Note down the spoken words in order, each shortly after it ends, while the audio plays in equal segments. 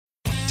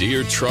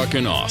Deer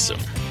Truckin' Awesome.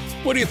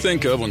 What do you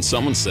think of when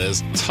someone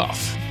says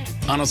tough?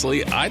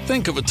 Honestly, I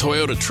think of a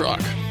Toyota truck.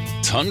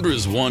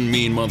 Tundra's one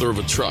mean mother of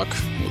a truck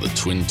with a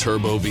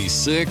twin-turbo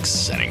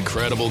V6 and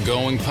incredible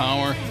going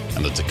power,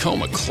 and the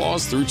Tacoma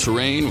claws through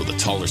terrain with a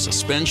taller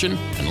suspension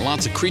and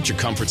lots of creature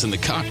comforts in the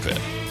cockpit.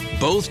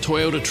 Both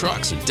Toyota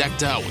trucks are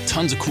decked out with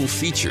tons of cool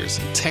features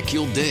and tech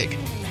you'll dig.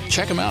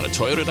 Check them out at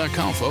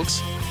Toyota.com, folks.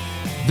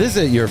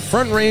 Visit your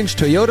Front Range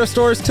Toyota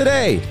stores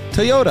today.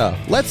 Toyota,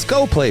 let's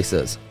go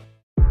places.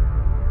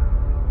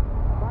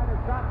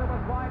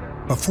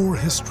 Before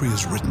history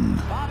is written,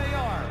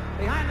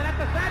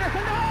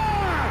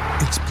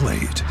 it's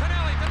played.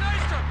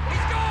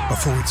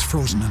 Before it's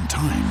frozen in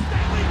time,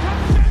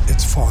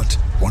 it's fought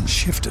one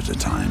shift at a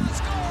time.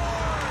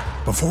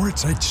 Before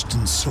it's etched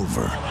in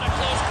silver,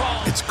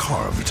 it's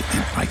carved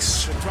in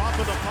ice.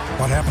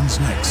 What happens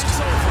next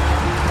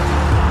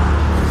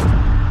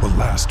will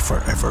last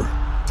forever.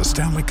 The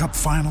Stanley Cup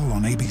Final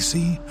on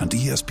ABC and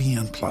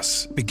ESPN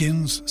Plus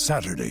begins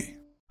Saturday.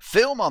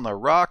 Film on the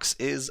Rocks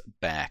is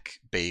back,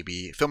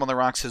 baby. Film on the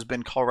Rocks has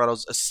been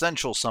Colorado's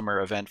essential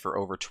summer event for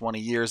over 20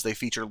 years. They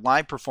feature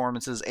live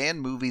performances and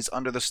movies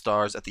under the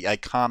stars at the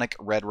iconic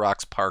Red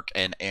Rocks Park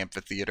and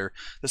Amphitheater.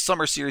 The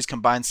summer series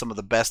combines some of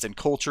the best in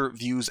culture,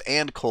 views,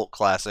 and cult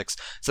classics.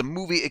 It's a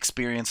movie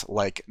experience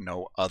like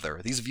no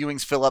other. These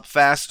viewings fill up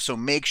fast, so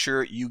make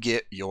sure you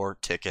get your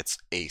tickets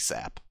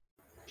ASAP.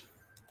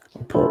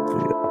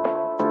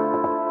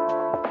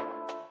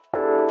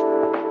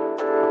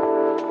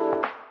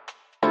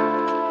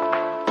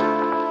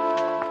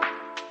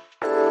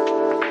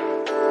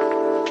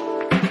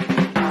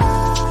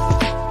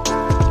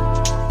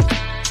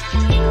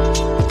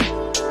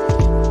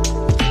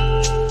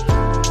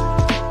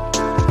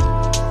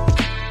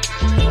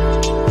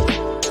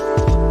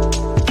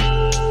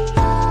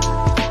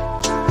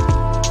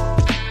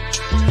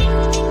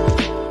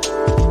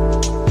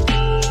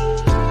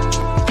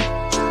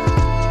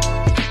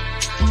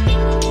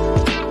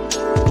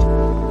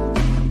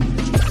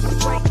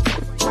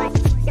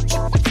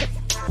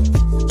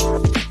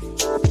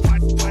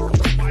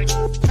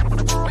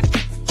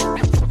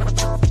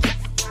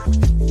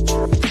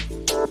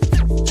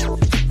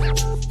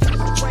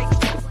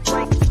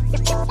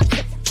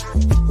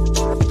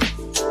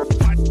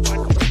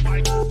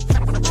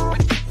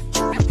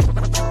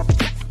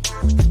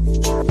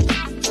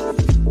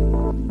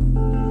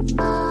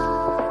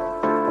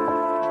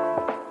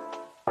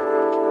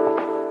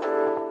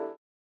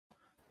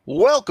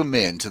 Welcome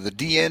in to the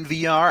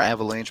DNVR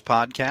Avalanche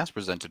podcast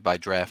presented by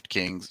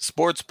DraftKings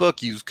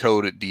Sportsbook. Use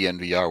code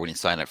DNVR when you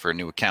sign up for a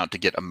new account to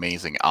get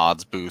amazing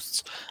odds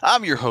boosts.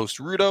 I'm your host,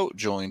 Rudo,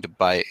 joined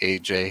by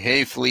AJ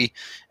Hafley.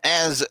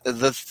 As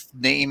the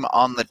name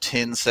on the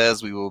tin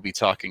says, we will be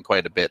talking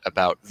quite a bit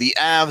about the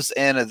Avs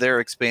and their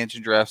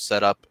expansion draft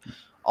setup,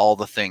 all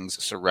the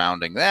things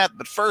surrounding that.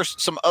 But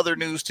first, some other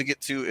news to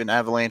get to in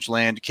Avalanche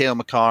land. Cale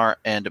Makar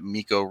and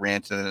Mikko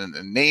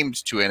Rantanen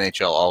named to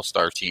NHL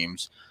All-Star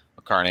teams.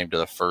 Makar named to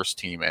the first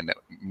team, and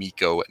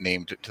Mikko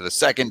named to the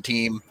second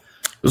team.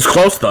 It was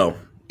close, though.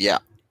 Yeah.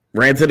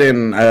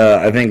 Rantanen,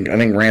 I think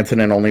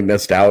Rantanen only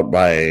missed out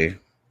by,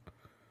 it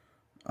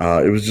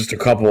was just a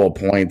couple of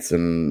points,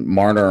 and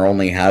Marner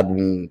only had,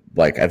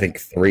 I think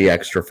 3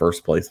 extra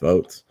first-place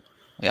votes.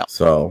 Yeah.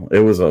 So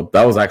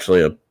that was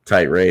actually a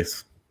tight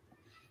race.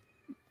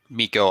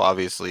 Mikko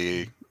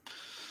obviously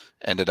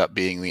ended up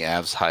being the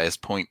Avs'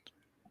 highest point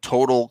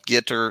total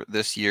getter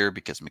this year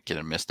because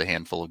McKinnon missed a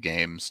handful of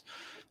games.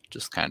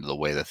 Just kind of the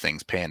way that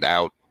things panned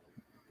out.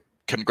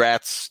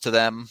 Congrats to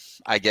them,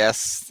 I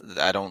guess.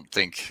 I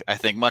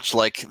think much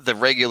like the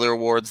regular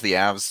awards, the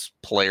Avs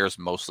players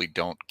mostly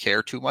don't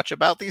care too much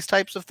about these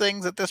types of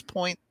things at this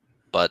point,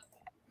 but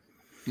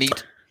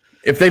neat.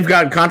 If they've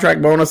got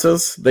contract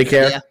bonuses, they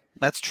care. Yeah,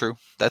 that's true.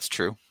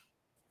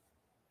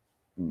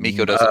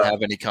 Mikko doesn't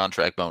have any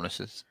contract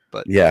bonuses,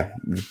 but yeah,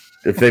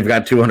 if they've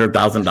got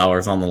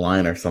 $200,000 on the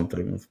line or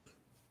something,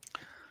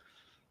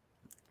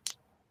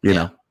 you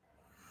know.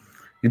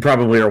 You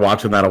probably are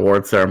watching that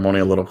award ceremony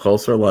a little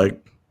closer,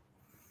 that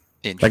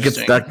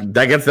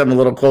gets them a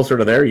little closer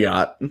to their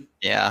yacht.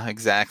 Yeah,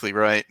 exactly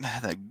right.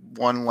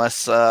 One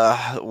less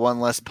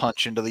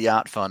punch into the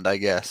yacht fund, I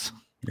guess.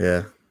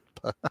 Yeah,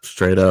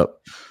 straight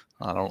up.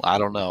 I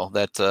don't know.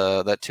 That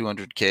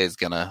 $200K is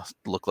gonna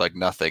look like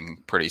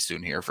nothing pretty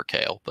soon here for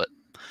Cale, but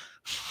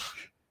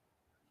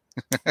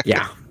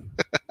yeah.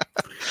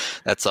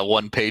 That's a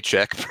one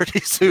paycheck pretty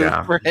soon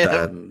for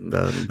him.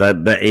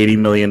 The $80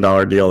 million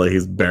deal that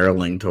he's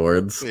barreling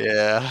towards.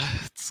 Yeah,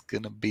 it's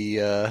gonna be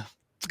a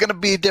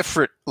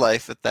different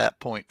life at that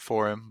point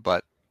for him.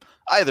 But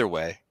either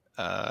way,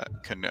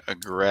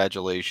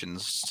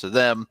 congratulations to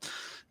them.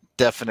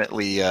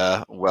 Definitely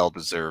well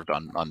deserved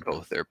on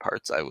both their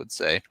parts, I would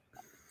say.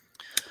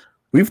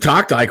 We've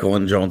talked Eichel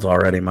and Jones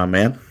already, my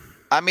man.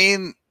 I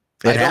mean,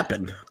 it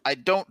happened. I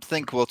don't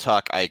think we'll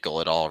talk Eichel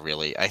at all,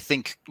 really. I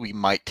think we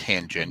might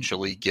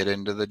tangentially get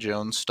into the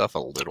Jones stuff a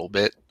little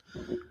bit,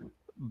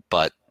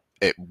 but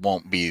it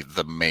won't be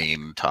the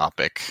main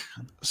topic,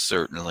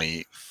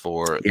 certainly,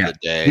 for the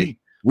day.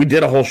 We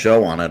did a whole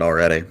show on it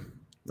already.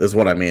 Is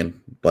what I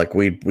mean. Like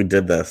we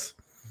did this.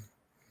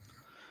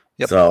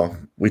 Yep. So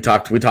we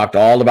talked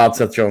all about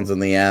Seth Jones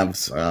and the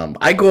Avs.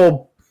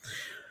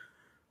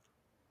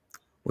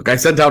 Look, I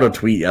sent out a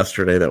tweet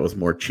yesterday that was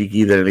more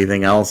cheeky than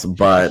anything else,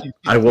 but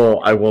I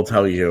will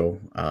tell you,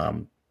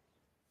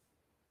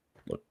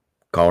 look,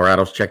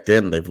 Colorado's checked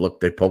in. They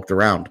poked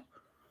around.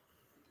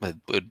 It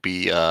would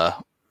be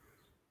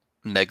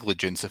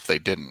negligence if they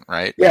didn't,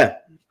 right? Yeah,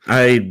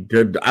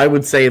 I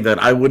would say that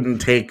I wouldn't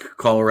take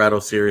Colorado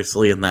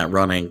seriously in that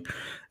running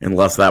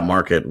unless that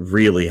market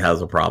really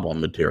has a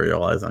problem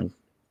materializing.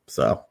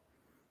 So,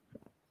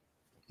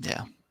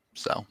 yeah.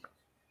 So,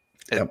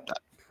 yep.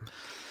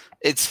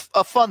 It's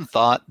a fun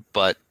thought,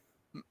 but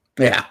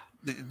yeah,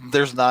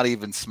 there's not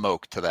even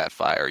smoke to that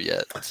fire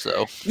yet.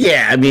 So,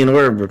 yeah, I mean,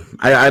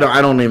 I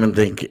don't even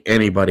think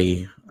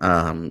anybody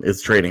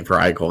is trading for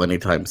Eichel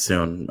anytime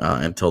soon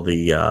until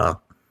the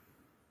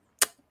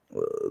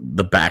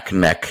back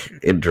neck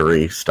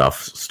injury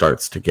stuff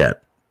starts to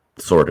get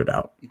sorted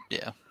out.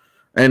 Yeah.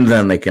 And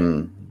then they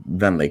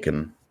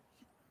can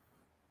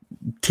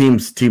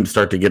teams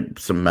start to get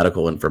some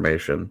medical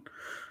information.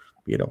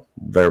 You know,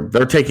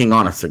 they're taking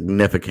on a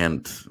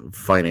significant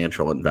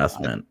financial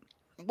investment.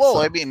 Well,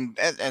 so. I mean,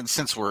 and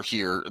since we're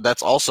here,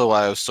 that's also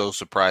why I was so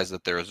surprised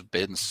that there has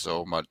been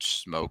so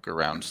much smoke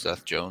around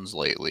Seth Jones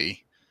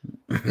lately,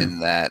 in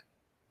that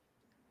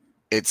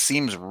it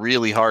seems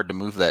really hard to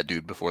move that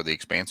dude before the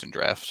expansion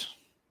draft.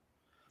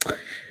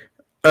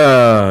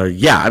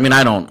 Yeah, I mean,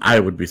 I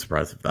would be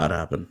surprised if that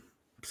happened.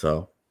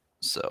 So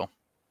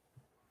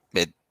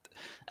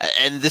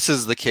and this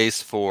is the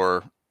case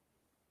for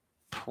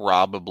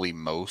probably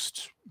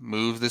most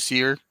move this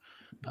year.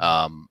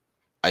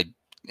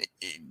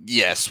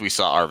 Yes, we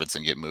saw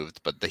Arvidsson get moved,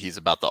 but he's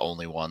about the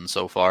only one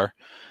so far.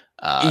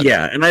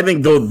 Yeah, and I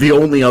think the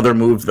only other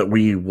moves that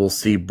we will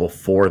see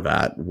before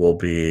that will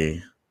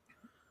be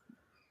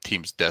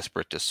teams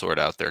desperate to sort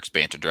out their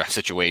expansion draft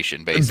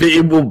situation. Basically,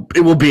 it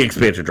will be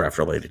expansion draft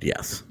related.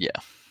 Yes. Yeah.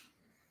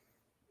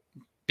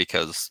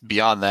 Because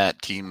beyond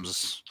that,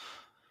 teams,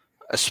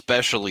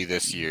 especially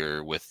this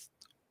year with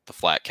the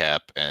flat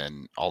cap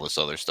and all this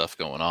other stuff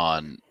going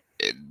on,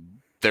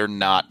 they're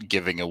not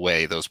giving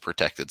away those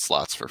protected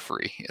slots for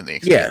free in the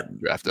expansion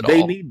draft at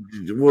all.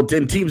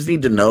 Teams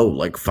need to know,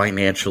 like,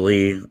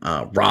 financially,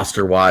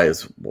 roster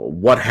wise,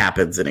 what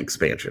happens in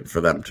expansion for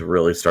them to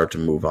really start to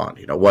move on.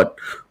 You know, what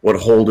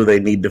hole do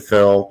they need to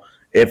fill,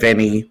 if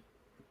any?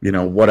 You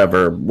know,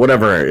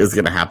 whatever is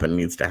going to happen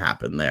needs to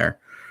happen there.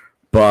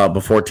 But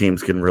before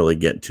teams can really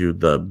get to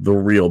the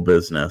real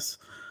business,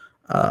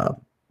 I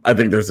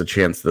think there's a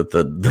chance that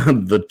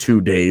the 2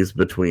 days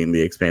between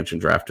the expansion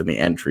draft and the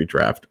entry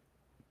draft,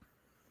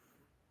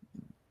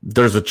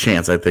 there's a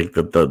chance, I think,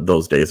 that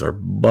those days are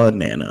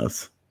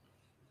bananas.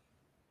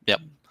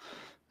 Yep.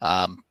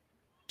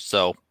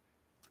 So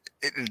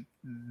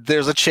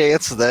there's a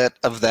chance that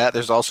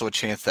there's also a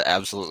chance that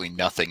absolutely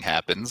nothing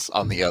happens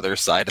on the other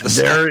side of the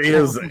There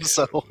spectrum. is.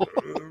 So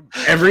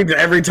every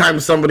time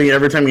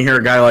you hear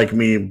a guy like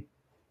me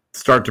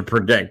start to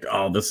predict,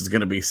 oh, this is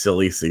going to be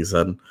silly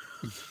season,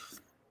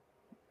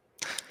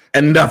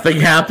 and nothing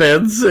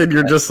happens, and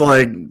you're just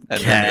like,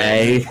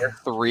 okay.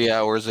 3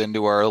 hours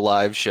into our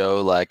live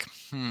show, like,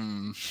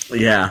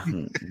 Yeah.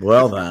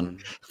 Well then,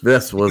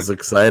 this was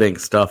exciting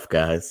stuff,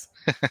 guys.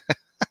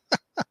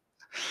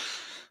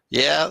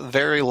 Yeah,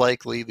 very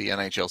likely the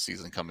NHL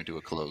season coming to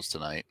a close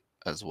tonight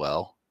as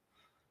well.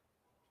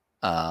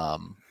 Yeah.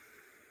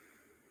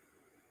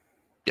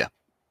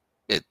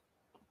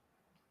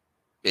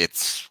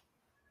 It's.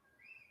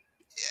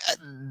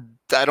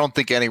 I don't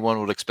think anyone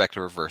would expect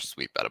a reverse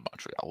sweep out of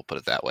Montreal. We'll put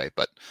it that way.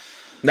 But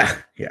yeah.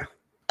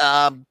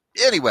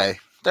 Anyway,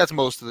 that's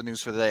most of the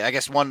news for the day. I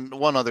guess one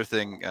other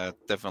thing,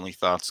 definitely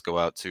thoughts go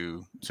out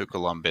to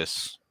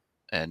Columbus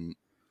and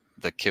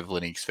the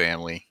Kivlenieks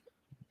family.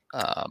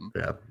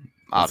 Yeah,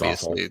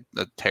 obviously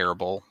the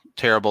terrible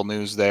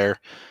news there.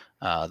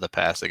 The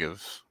passing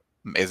of,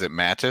 is it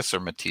Mattis or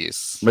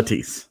Matisse?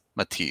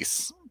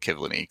 Matisse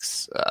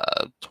Kivlenieks,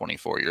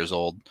 24 years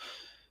old,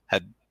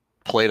 had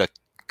played a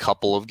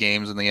couple of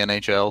games in the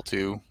NHL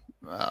too.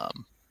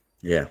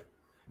 Yeah,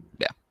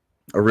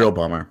 a real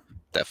bummer.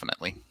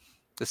 Definitely,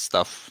 this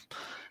stuff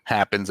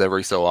happens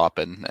every so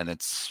often, and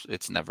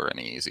it's never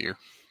any easier.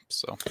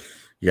 So,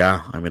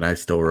 yeah, I mean, I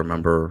still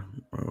remember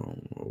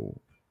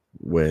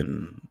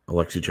when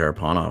Alexei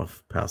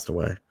Cherepanov passed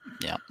away.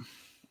 Yeah,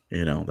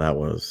 you know,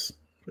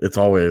 it's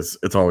always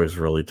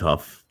really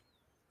tough.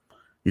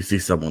 You see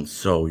someone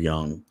so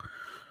young,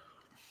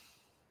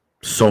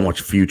 so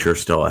much future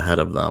still ahead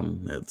of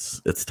them.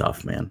 It's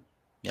tough, man.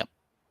 Yep.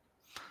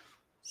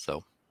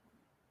 So,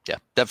 yeah,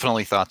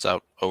 definitely thoughts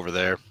out over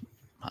there.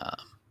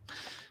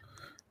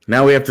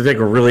 Now we have to take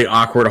a really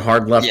awkward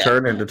hard left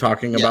turn into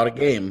talking about a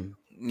game.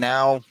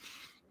 Now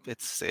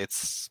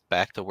it's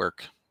back to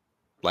work.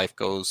 Life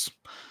goes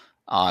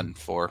on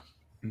for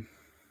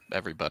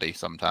everybody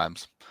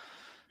sometimes.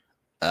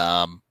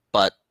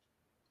 But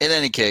in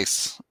any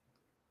case,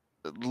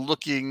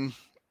 looking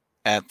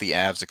at the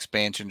Avs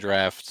expansion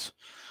draft,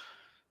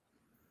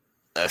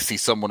 I see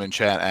someone in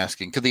chat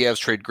asking, could the Avs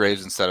trade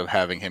Graves instead of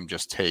having him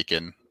just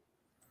taken?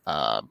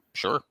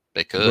 Sure,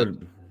 they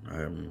could.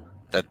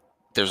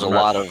 There's a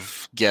lot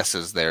of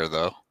guesses there,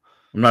 though.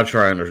 I'm not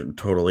sure I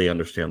totally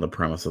understand the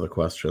premise of the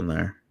question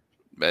there.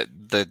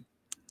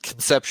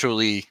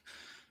 Conceptually,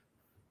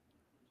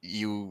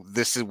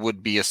 this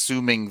would be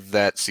assuming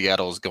that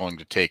Seattle is going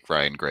to take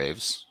Ryan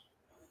Graves.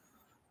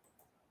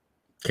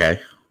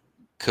 Okay.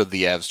 Could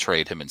the Avs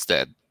trade him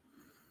instead?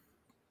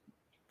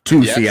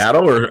 To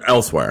Seattle or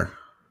elsewhere?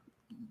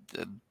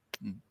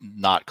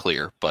 Not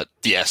clear, but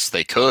yes,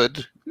 they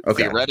could.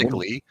 Okay.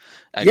 Theoretically.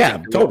 I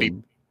think it totally.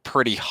 Would be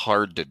pretty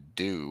hard to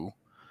do.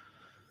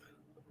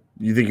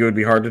 You think it would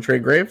be hard to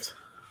trade Graves?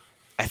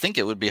 I think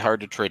it would be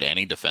hard to trade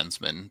any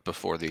defenseman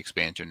before the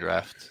expansion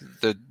draft.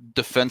 The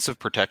defensive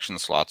protection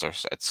slots are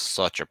at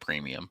such a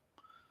premium.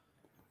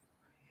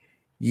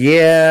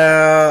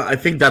 Yeah, I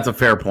think that's a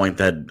fair point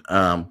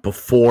that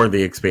before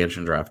the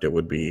expansion draft, it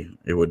would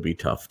be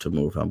tough to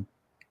move him.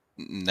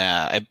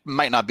 Nah, it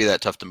might not be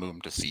that tough to move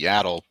him to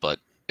Seattle, but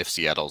if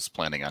Seattle's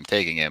planning on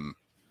taking him,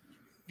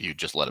 you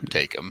just let him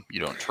take him.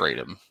 You don't trade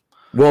him.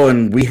 Well,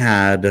 and we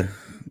had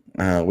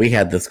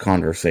this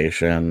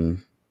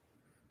conversation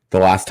the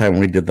last time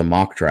we did the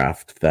mock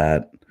draft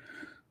that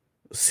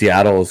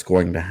Seattle is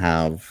going to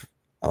have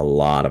a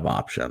lot of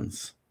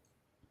options.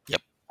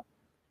 Yep.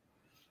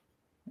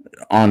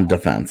 On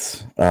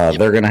defense.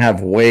 They're going to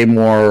have way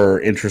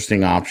more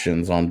interesting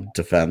options on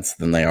defense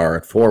than they are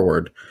at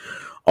forward.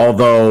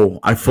 Although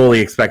I fully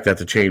expect that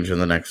to change in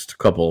the next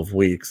couple of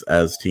weeks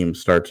as teams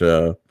start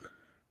to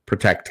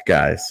protect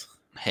guys.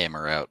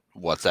 Hammer out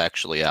what's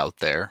actually out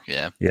there.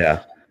 Yeah.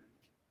 Yeah.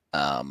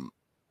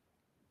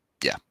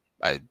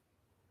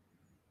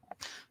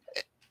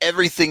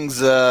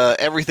 Everything's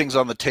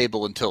on the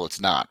table until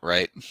it's not,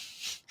 right?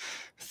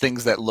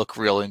 Things that look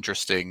real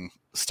interesting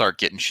start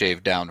getting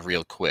shaved down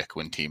real quick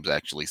when teams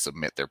actually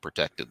submit their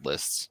protected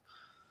lists.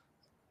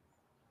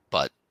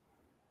 But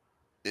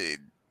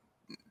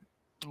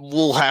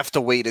we'll have to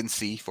wait and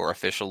see for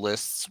official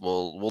lists.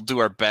 We'll do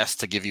our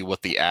best to give you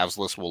what the Avs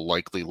list will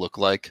likely look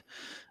like.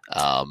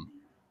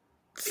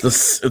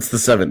 It's the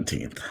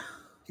 17th.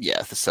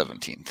 Yeah, the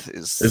 17th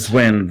is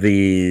when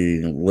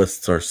the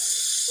lists are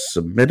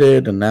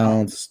submitted,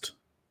 announced.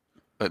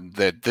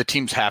 The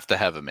teams have to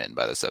have them in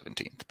by the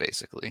 17th,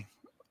 basically.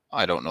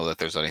 I don't know that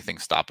there's anything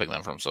stopping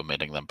them from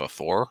submitting them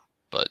before,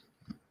 but...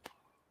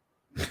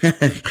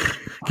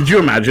 Could you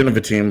imagine if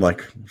a team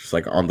just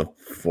on the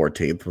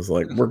 14th was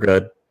like, we're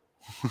good.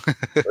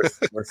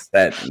 We're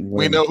set.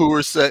 We know who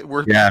we're set.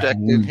 We're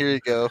protected. Here you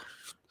go.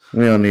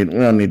 We don't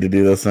need to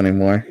do this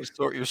anymore.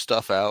 Sort your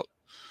stuff out.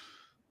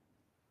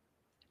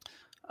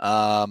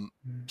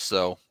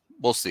 So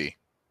we'll see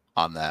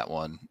on that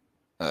one.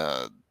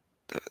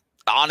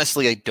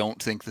 Honestly, I don't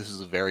think this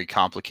is a very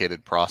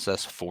complicated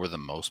process for the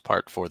most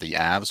part for the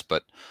Avs,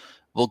 but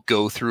we'll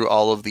go through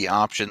all of the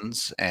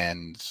options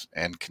and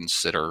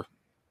consider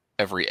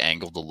every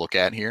angle to look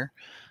at here.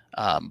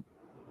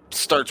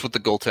 Starts with the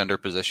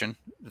goaltender position,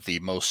 the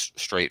most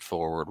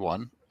straightforward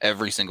one.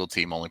 Every single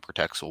team only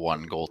protects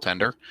one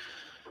goaltender.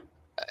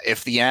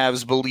 If the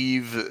Avs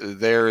believe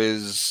there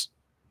is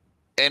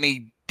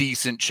any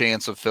decent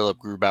chance of Philip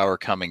Grubauer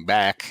coming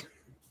back,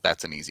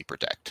 that's an easy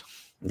protect.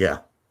 Yeah.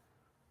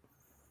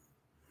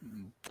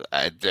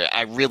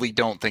 I really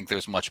don't think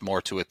there's much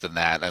more to it than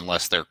that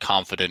unless they're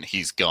confident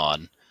he's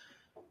gone.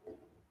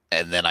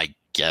 And then I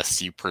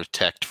guess you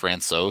protect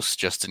Francouz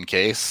just in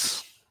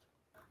case.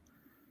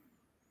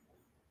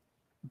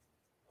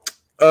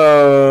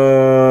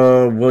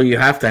 Well, you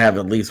have to have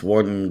at least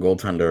one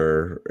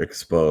goaltender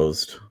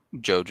exposed.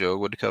 JoJo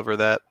would cover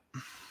that.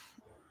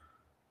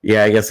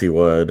 Yeah, I guess he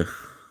would.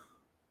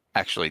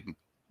 Actually,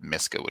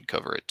 Miska would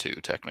cover it too,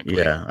 technically.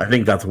 Yeah, I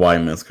think that's why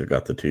Miska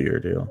got the 2-year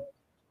deal.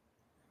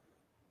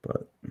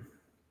 But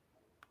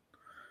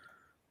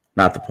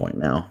not the point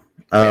now.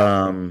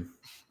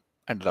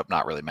 Ended up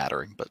not really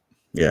mattering, but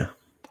yeah.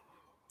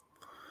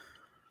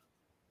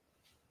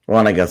 Well,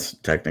 and I guess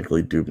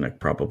technically Dubnyk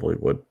probably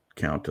would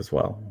count as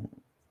well.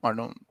 I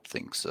don't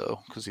think so,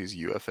 because he's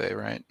UFA,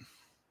 right?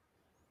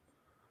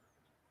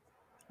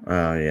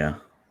 Yeah.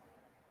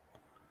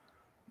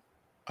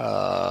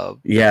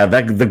 Yeah,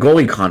 the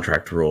goalie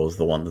contract rule is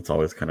the one that's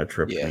always kind of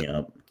tripped me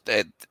up.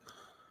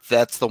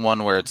 That's the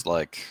one where it's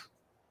like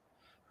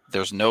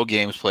there's no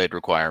games played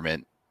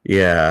requirement.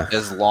 Yeah.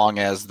 As long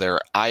as they're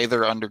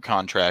either under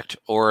contract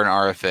or an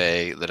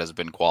RFA that has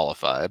been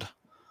qualified.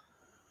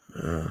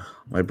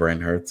 My brain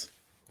hurts.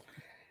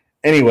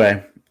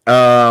 Anyway,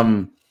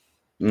 not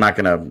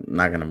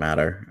gonna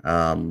matter.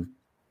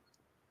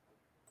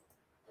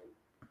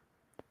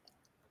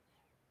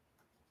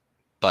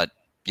 But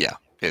yeah,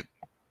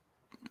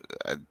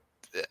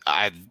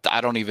 I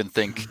don't even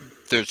think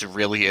there's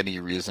really any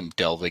reason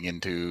delving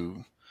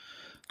into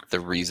the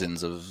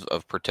reasons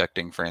of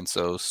protecting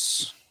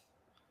Francouz.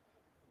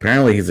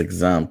 Apparently he's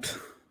exempt.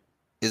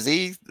 Is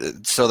he?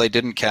 So they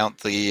didn't count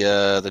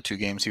the 2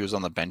 games he was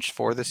on the bench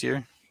for this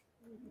year?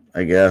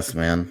 I guess,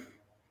 man.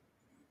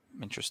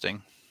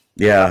 Interesting.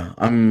 Yeah,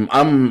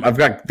 I've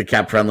got the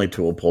cap friendly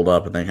tool pulled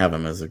up, and they have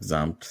him as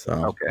exempt.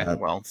 So Okay,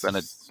 well then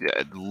it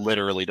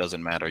literally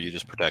doesn't matter. You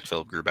just protect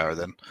Philip Grubauer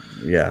then.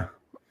 yeah,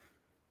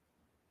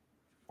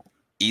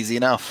 easy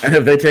enough. and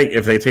if they take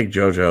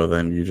JoJo,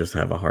 then you just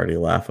have a hearty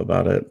laugh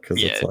about it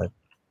because it's like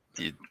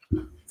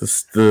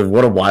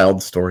what a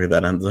wild story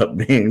that ends up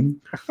being.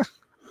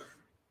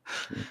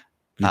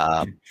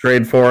 You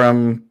trade for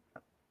him.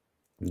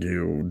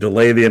 You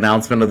delay the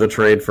announcement of the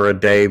trade for a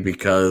day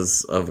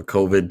because of a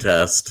COVID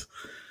test.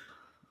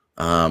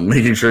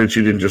 Making sure that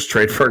you didn't just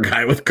trade for a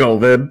guy with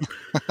COVID.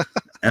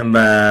 And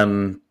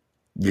then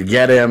you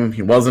get him.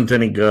 He wasn't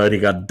any good. He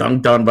got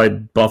dunked on by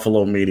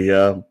Buffalo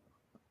media.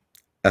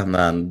 And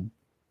then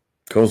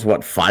goes,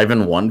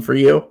 5-1 for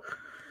you?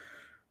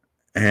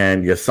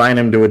 And you sign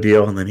him to a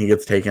deal, and then he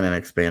gets taken in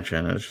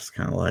expansion. And it's just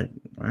kind of like,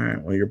 all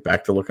right, well, you're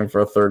back to looking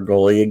for a third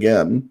goalie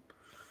again.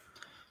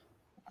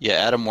 Yeah,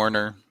 Adam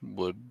Werner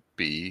would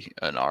be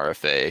an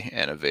RFA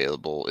and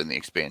available in the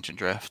expansion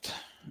draft.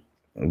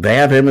 They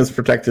have him as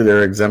protected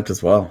or exempt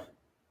as well.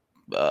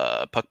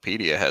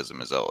 Puckpedia has him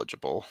as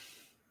eligible.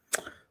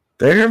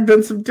 There have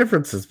been some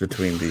differences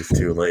between these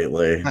two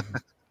lately.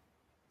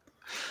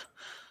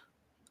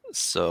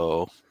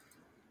 So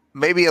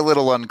maybe a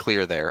little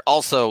unclear there.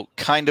 Also,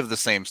 kind of the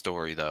same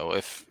story, though.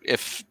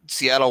 If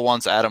Seattle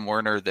wants Adam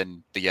Werner,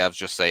 then the Avs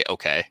just say,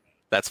 okay,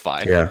 that's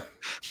fine.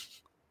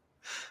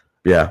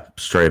 Yeah,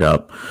 straight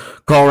up.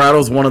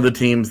 Colorado's one of the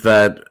teams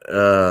that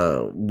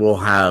will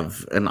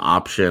have an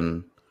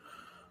option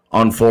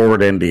on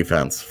forward and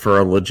defense for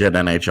a legit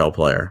NHL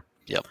player.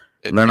 Yep.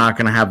 They're not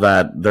going to have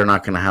that. They're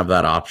not going to have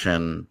that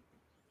option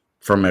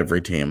from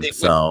every team. It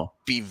would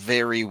be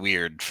very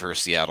weird for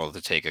Seattle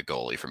to take a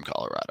goalie from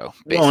Colorado.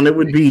 Basically. Well, and it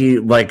would be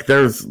like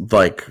there's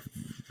like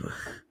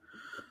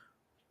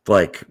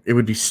it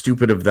would be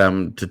stupid of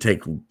them to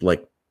take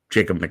like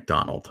Jacob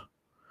McDonald.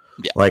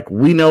 Yeah. Like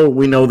we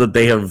know that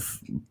they have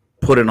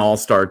put an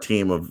all-star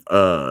team of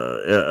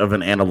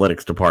an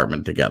analytics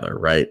department together,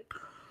 right?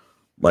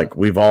 Like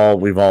we've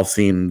all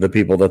seen the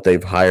people that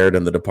they've hired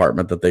and the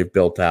department that they've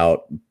built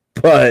out.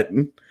 But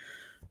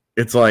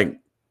it's like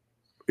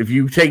if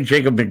you take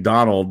Jacob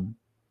McDonald,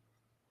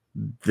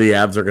 the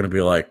Avs are going to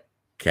be like,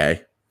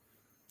 okay,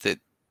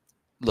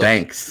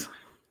 thanks.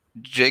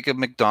 Jacob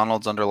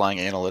McDonald's underlying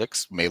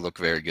analytics may look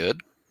very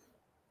good.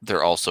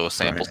 They're also a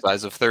sample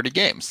size of 30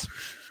 games.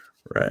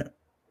 Right.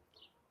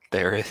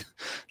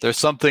 There's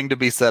something to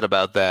be said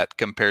about that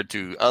compared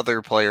to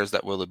other players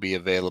that will be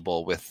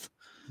available with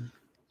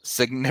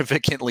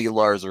significantly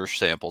larger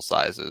sample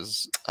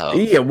sizes.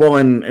 Yeah, well,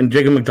 and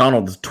Jacob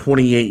McDonald is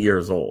 28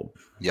 years old.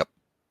 Yep.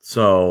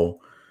 So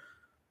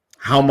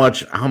how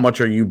much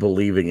are you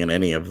believing in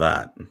any of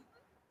that?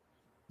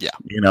 Yeah.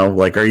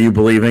 Like, are you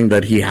believing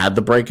that he had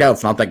the breakout?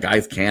 It's not that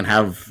guys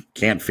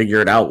can't figure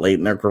it out late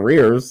in their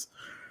careers.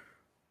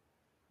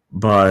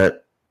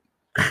 But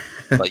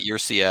you're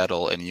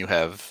Seattle and you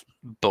have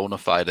bona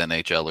fide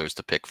NHLers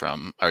to pick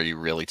from. Are you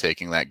really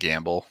taking that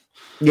gamble?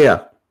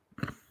 Yeah.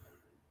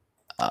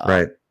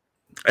 Right.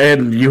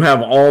 And you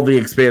have all the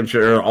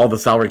expansion or all the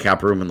salary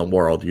cap room in the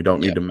world. You don't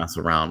need to mess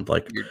around.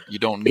 Like you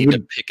don't need to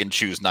pick and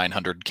choose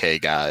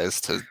 900K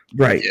guys to.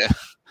 Right. Yeah.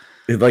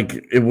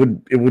 It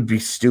would be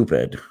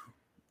stupid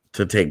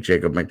to take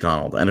Jacob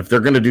McDonald. And if they're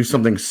going to do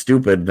something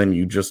stupid, then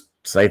you just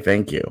say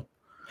thank you.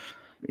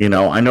 I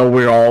know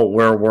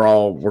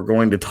we're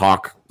going to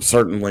talk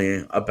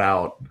certainly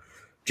about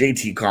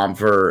JT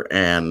Compher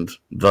and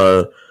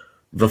the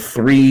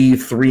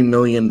 $3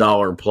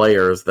 million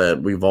players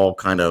that we've all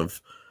kind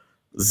of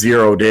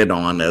zeroed in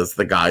on as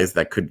the guys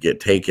that could get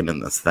taken in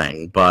this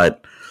thing.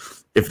 But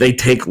if they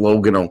take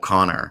Logan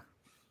O'Connor,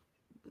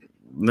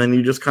 then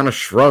you just kind of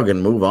shrug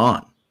and move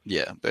on.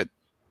 Yeah, but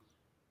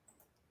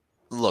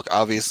look,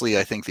 obviously,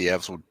 I think the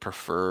Avs would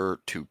prefer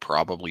to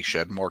probably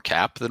shed more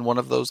cap than one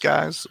of those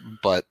guys.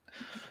 But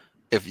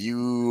if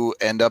you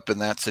end up in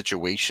that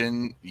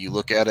situation, you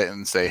look at it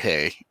and say,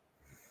 hey,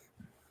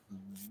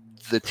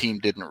 the team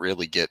didn't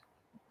really get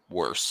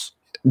worse.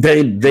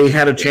 They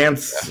had a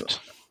chance.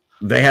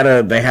 They had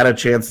a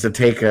chance to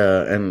take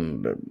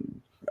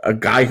a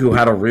guy who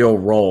had a real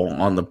role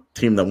on the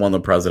team that won the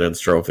President's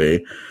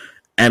Trophy,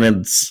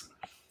 and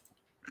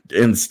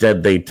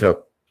instead they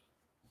took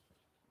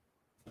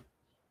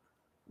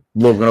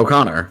Logan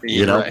O'Connor.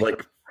 Right.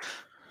 Like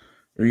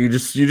you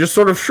just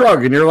sort of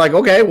shrug and you're like,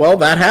 okay, well,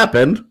 that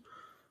happened.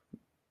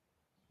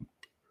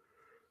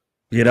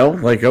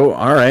 Like, oh,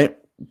 all right.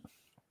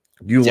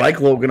 You like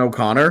Logan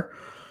O'Connor.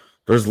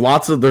 There's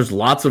lots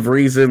of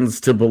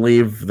reasons to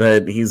believe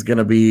that he's going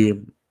to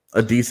be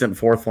a decent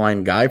fourth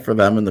line guy for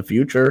them in the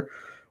future.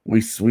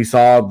 We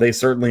saw they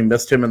certainly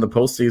missed him in the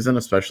postseason,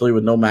 especially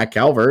with no Matt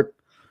Calvert.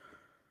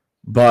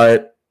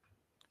 But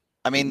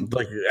do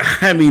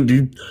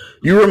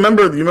you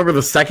remember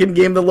the second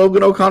game that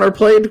Logan O'Connor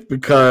played?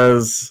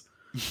 Because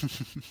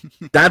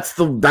that's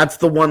the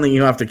one that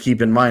you have to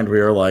keep in mind where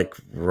you're like,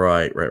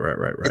 right.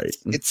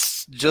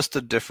 It's just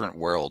a different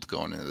world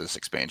going into this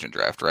expansion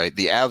draft, right?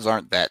 The Avs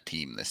aren't that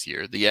team this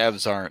year. The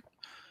Avs aren't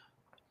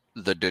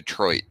the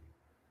Detroit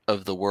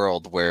of the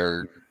world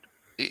where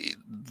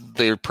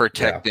they're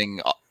protecting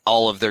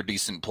all of their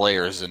decent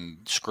players and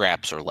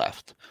scraps are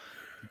left.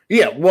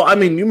 Yeah, well, I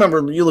mean, you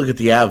look at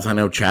the Avs. I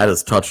know Chad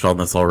has touched on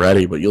this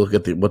already, but you look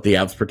at what the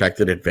Avs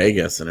protected at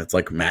Vegas, and it's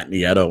like Matt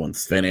Nieto and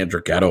Sven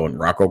Andrighetto and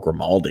Rocco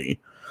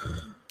Grimaldi.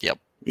 Yep.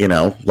 You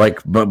know,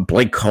 like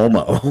Blake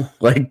Como.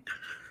 Like,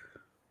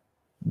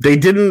 they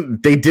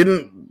didn't.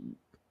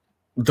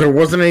 There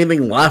wasn't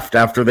anything left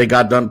after they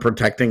got done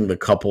protecting the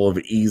couple of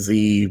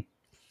easy.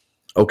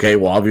 Okay,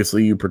 well,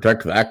 obviously you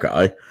protect that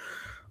guy.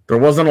 There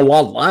wasn't a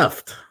lot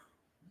left,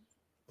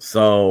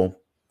 so.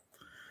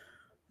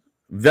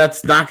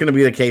 That's not going to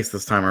be the case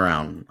this time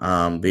around.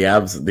 The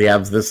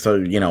Avs this,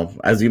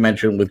 as you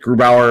mentioned, with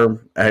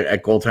Grubauer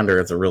at goaltender,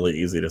 it's a really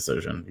easy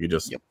decision. You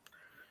just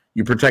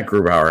you protect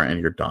Grubauer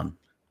and you're done.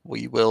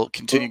 We will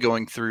continue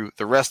going through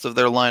the rest of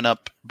their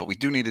lineup, but we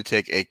do need to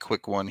take a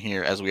quick one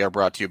here as we are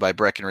brought to you by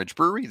Breckenridge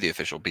Brewery, the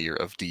official beer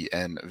of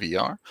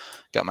DNVR.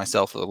 Got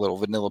myself a little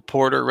vanilla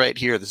porter right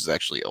here. This is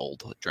actually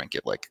old. I drank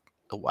it like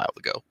a while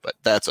ago, but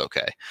that's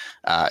okay.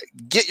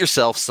 Get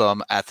yourself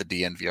some at the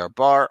DNVR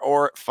bar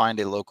or find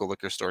a local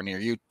liquor store near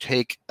you.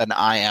 Take an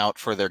eye out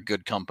for their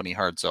Good Company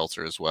hard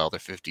seltzer as well.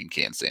 Their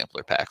 15-can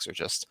sampler packs are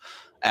just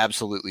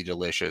absolutely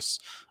delicious.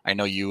 I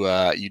know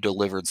you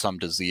delivered some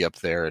to Z up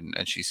there,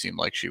 and she seemed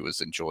like she was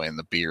enjoying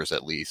the beers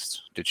at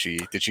least. Did she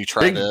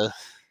try to?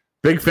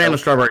 Big fan of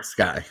Strawberry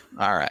Sky.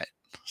 All right,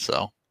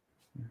 so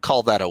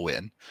call that a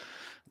win.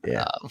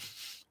 Yeah.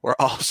 We're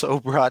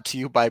also brought to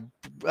you by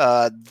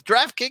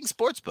DraftKings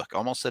Sportsbook.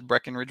 Almost said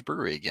Breckenridge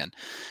Brewery again.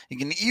 You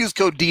can use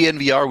code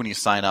DNVR when you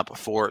sign up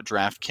for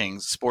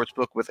DraftKings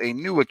Sportsbook with a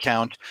new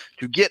account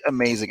to get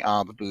amazing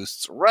odds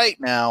boosts. Right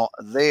now,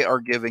 they are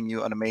giving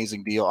you an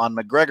amazing deal on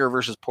McGregor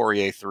versus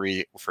Poirier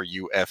 3 for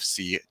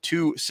UFC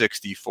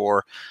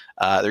 264.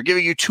 They're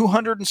giving you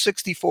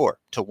 264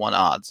 to 1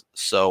 odds.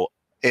 So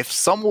if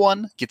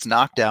someone gets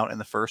knocked out in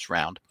the first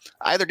round,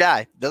 either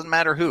guy, doesn't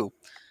matter who,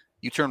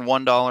 you turn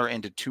 $1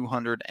 into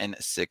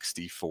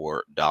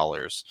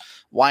 $264.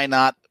 Why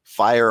not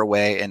fire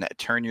away and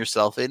turn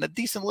yourself in a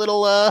decent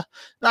little,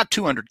 not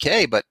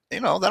 $200K, but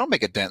that'll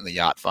make a dent in the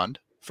yacht fund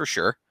for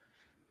sure.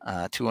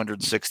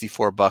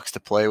 $264 to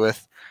play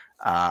with.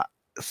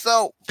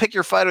 So pick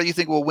your fighter you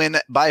think will win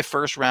by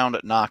first round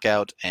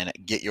knockout and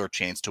get your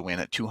chance to win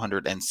at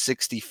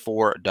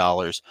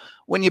 $264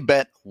 when you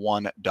bet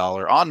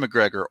 $1 on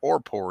McGregor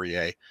or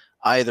Poirier.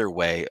 Either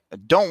way,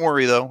 don't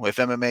worry though, if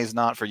MMA is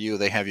not for you,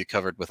 they have you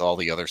covered with all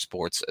the other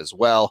sports as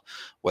well,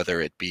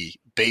 whether it be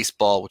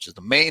baseball, which is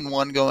the main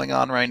one going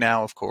on right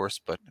now, of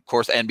course, but of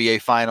course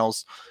NBA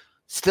finals.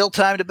 Still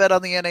time to bet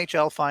on the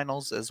NHL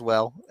finals as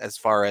well. As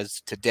far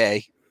as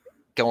today,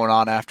 going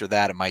on after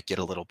that, it might get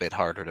a little bit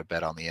harder to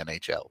bet on the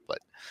NHL, but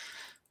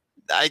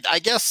I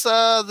guess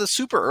the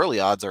super early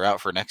odds are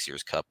out for next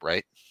year's Cup,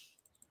 right?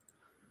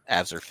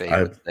 Avs are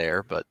favorites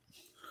there, but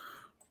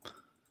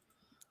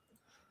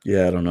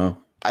yeah, I don't know.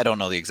 I don't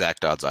know the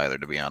exact odds either,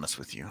 to be honest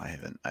with you. I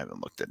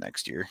haven't looked at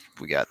next year.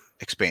 We got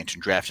expansion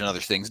draft and other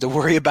things to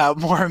worry about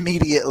more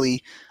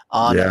immediately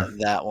on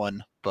that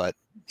one. But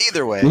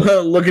either way,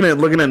 looking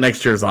at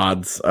next year's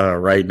odds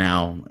right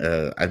now,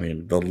 I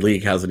mean the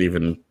league hasn't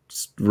even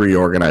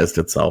reorganized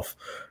itself.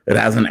 It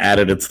hasn't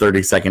added its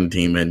 32nd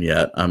team in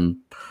yet.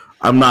 I'm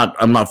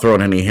not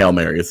throwing any Hail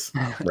Marys.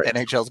 Right.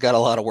 NHL's got a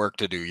lot of work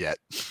to do yet.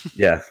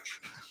 Yeah.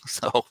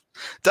 So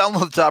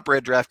download the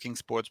top-rated DraftKings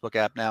Sportsbook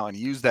app now and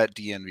use that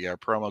DNVR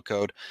promo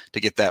code to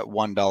get that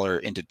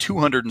 $1 into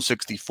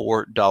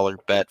 $264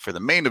 bet for the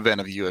main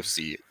event of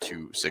UFC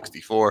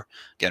 264.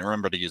 Again,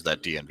 remember to use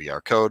that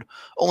DNVR code.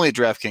 Only at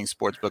DraftKings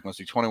Sportsbook, must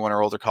be 21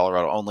 or older,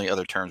 Colorado only.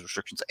 Other terms,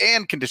 restrictions,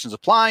 and conditions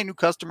apply. New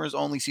customers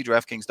only. See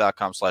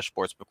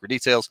DraftKings.com/sportsbook for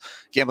details.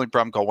 Gambling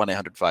problem, call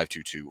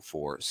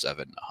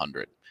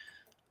 1-800-522-4700.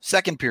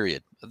 Second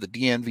period of the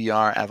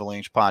DNVR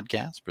Avalanche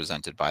podcast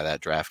presented by that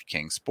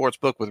DraftKings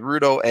Sportsbook with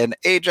Rudo and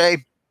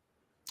AJ.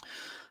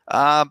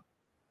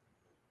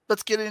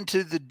 Let's get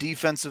into the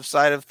defensive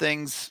side of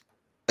things.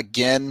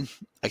 Again,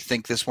 I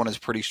think this one is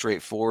pretty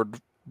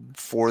straightforward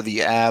for the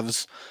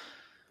Avs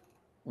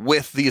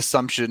with the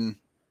assumption,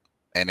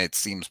 and it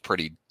seems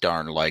pretty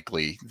darn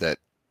likely, that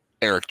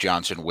Erik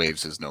Johnson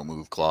waives his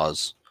no-move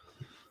clause.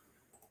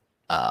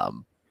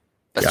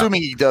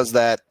 Assuming he does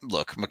that,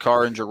 look,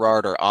 Makar and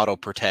Girard are auto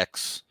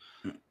protects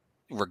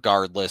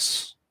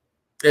regardless.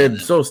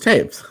 And so is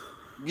Taves.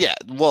 Yeah,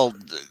 well,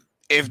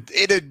 if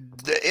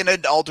in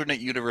an alternate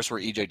universe where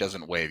EJ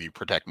doesn't waive, you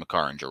protect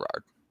Makar and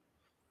Girard.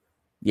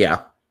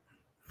 Yeah.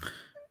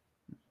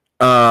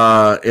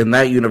 In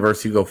that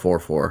universe, you go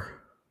 4-4.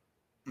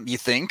 You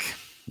think?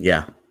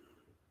 Yeah.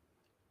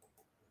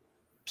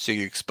 So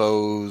you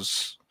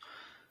expose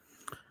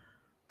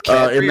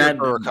Kadri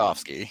or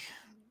Burakovsky?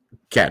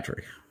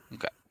 Kadri.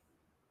 Okay.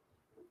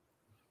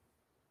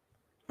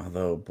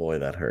 Although, boy,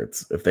 that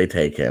hurts. If they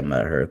take him,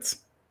 that hurts.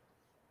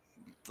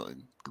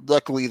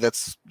 Luckily,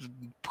 that's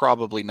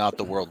probably not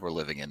the world we're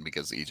living in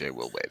because EJ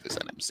will waive his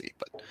NMC.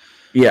 But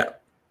yeah,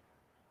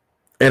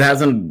 it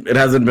hasn't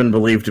been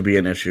believed to be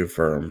an issue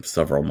for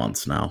several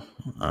months now.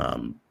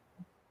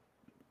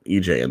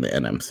 EJ in the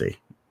NMC.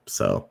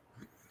 So,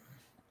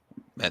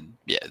 and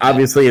yeah,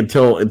 obviously,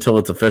 until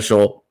it's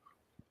official,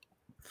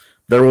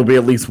 there will be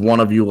at least one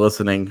of you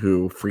listening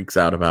who freaks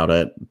out about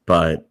it.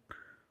 But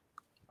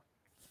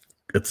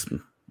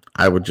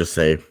I would just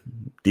say,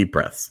 deep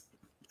breaths.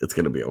 It's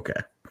going to be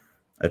okay.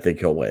 I think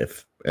he'll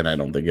waive, and I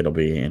don't think it'll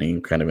be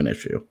any kind of an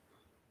issue.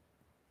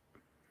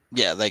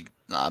 Yeah, like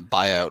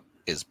buyout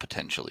is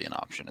potentially an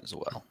option as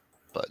well,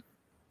 but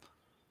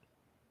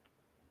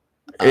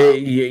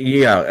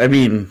yeah, I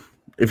mean,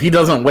 if he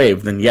doesn't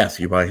waive, then yes,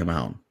 you buy him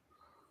out.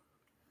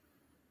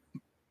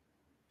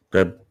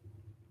 That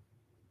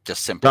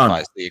just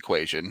simplifies the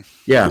equation.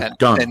 Yeah,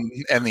 done.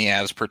 And the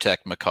Avs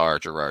protect Makar,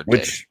 Gerard,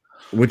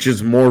 which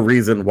is more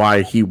reason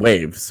why he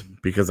waives,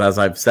 because as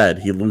I've said,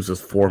 he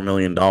loses $4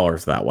 million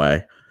that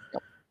way,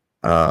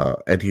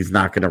 and he's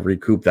not going to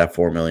recoup that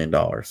 $4 million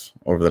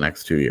over the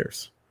next 2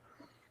 years.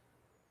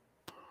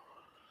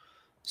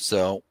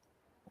 So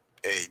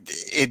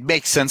it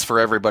makes sense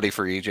for everybody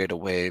for EJ to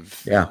waive.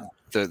 Yeah.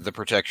 The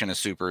protection is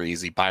super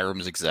easy.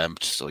 Byram's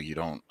exempt, so you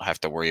don't have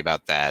to worry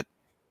about that.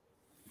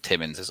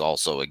 Timmins is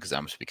also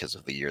exempt because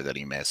of the year that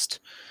he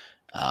missed.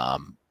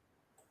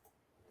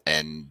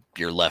 And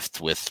you're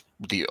left with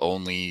the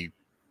only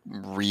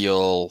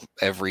real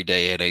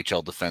everyday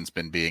NHL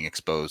defenseman being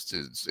exposed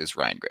is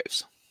Ryan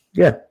Graves.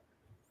 Yeah.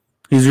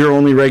 He's your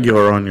only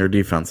regular on your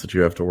defense that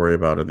you have to worry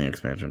about in the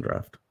expansion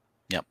draft.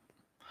 Yep.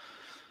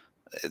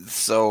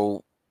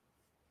 So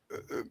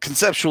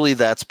conceptually,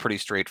 that's pretty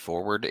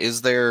straightforward.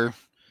 Is there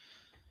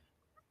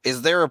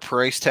a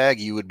price tag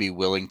you would be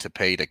willing to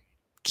pay to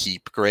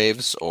keep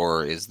Graves,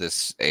 or is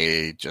this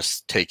a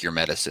just take your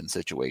medicine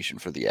situation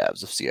for the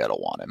Avs if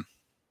Seattle want him?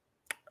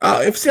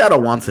 If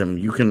Seattle wants him,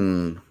 you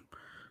can.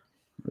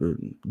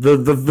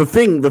 The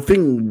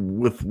thing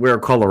with where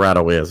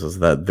Colorado is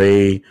that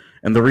they,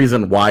 and the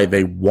reason why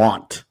they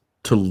want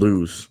to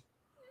lose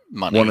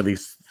money, one of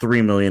these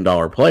 $3 million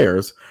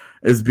players,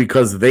 is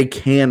because they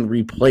can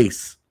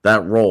replace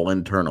that role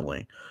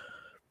internally.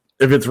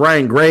 If it's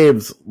Ryan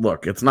Graves,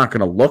 look, it's not going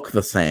to look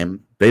the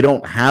same. They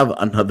don't have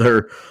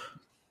another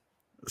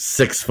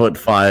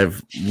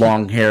 6'5"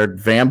 long-haired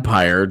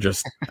vampire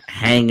just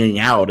hanging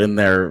out in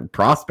their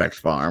prospect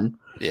farm.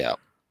 Yeah.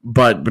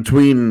 But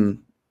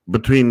between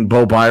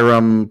Bo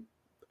Byram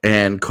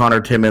and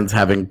Connor Timmins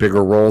having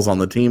bigger roles on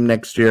the team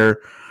next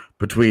year,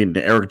 between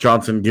Erik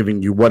Johnson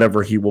giving you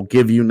whatever he will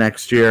give you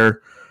next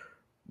year,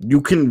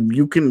 you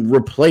can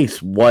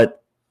replace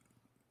what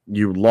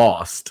you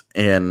lost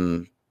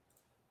in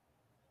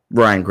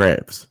Ryan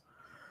Graves.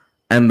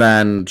 And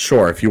then,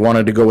 sure, if you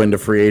wanted to go into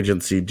free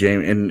agency,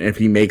 and if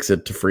he makes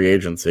it to free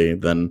agency,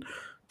 then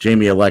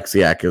Jamie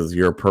Alexiak is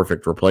your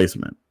perfect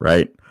replacement,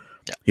 right?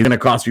 Yeah. He's going to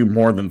cost you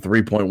more than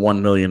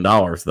 $3.1 million,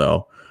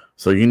 though.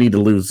 So you need to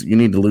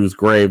lose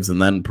Graves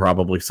and then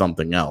probably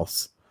something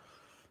else.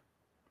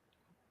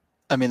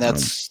 I mean,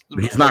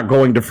 he's not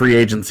going to free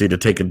agency to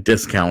take a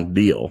discount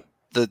deal.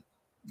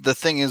 The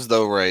thing is,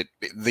 though, right?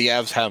 The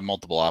Avs have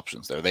multiple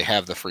options there. They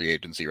have the free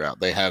agency route.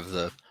 They have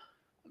the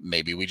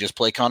maybe we just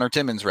play Connor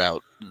Timmins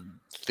route.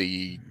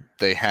 They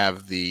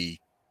have the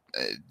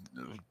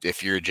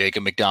if you're a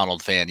Jacob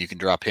McDonald fan, you can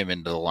drop him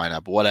into the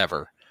lineup.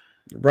 Whatever.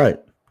 Right.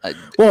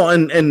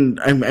 And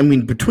I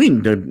mean,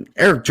 between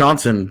Erik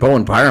Johnson,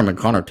 Bowen Byram, and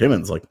Connor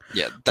Timmins, like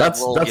that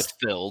role gets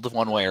filled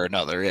one way or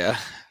another. Yeah.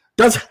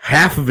 That's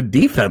half of a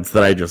defense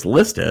that I just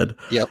listed.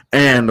 Yep.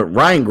 And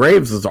Ryan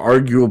Graves is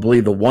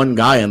arguably the one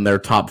guy in their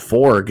top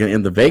four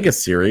in the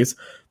Vegas series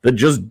that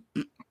just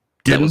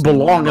didn't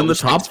belong in the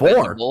top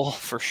four.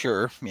 For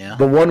sure, yeah.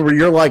 The one where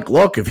you're like,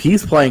 look, if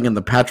he's playing in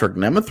the Patrick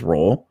Nemeth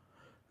role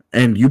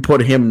and you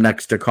put him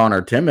next to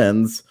Connor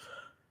Timmins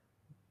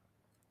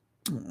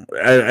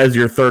as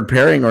your third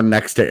pairing or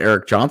next to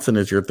Erik Johnson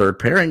as your third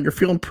pairing, you're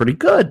feeling pretty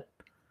good.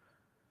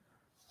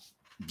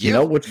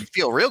 You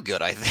feel real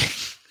good, I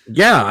think.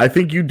 Yeah, I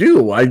think you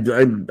do. I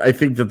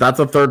think that's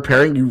a third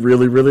pairing you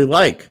really, really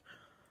like.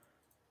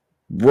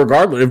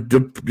 Regardless,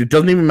 it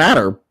doesn't even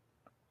matter.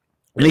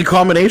 Any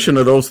combination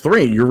of those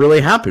three, you're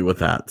really happy with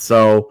that.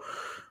 So,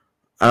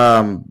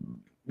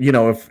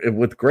 if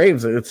with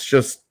Graves, it's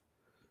just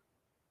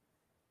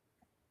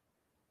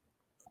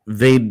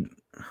Graves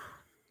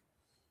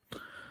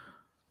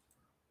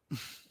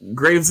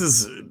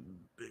is.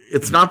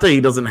 It's not that he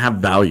doesn't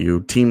have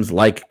value. Teams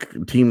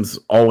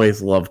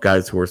always love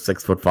guys who are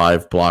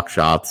 6'5", block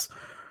shots,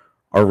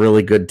 are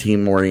really good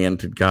team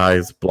oriented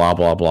guys. Blah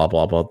blah blah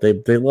blah blah.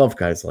 They love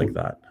guys like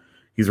that.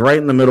 He's right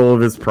in the middle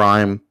of his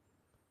prime.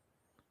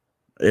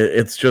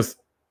 It's just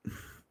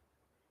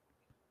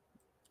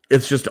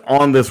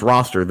on this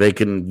roster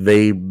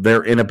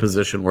they're in a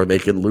position where they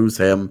can lose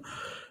him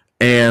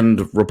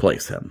and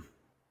replace him.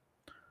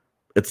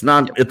 It's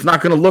not going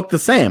to look the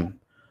same.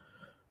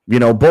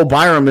 Bo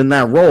Byram in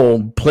that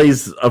role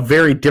plays a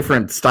very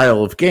different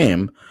style of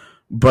game,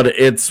 but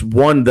it's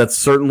one that's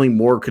certainly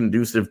more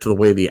conducive to the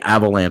way the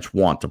Avalanche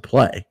want to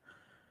play.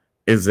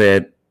 Is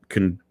it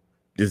the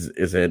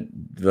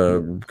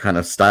kind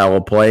of style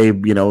of play?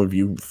 If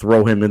you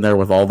throw him in there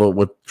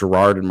with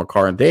Gerard and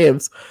Makar and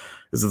Daves,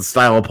 Is it the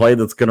style of play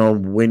that's going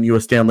to win you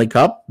a Stanley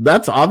Cup?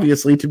 That's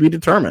obviously to be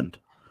determined.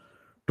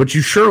 But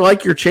you sure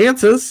like your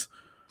chances.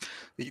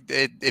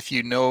 If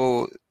you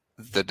know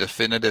the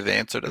definitive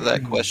answer to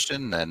that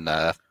question, then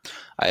I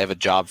have a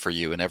job for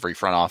you in every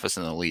front office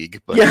in the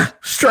league. But yeah,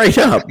 straight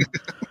up.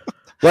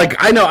 Like,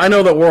 I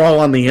know that we're all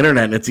on the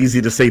internet and it's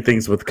easy to say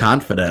things with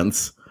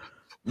confidence,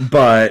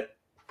 but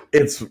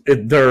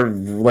they're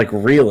like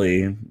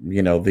really,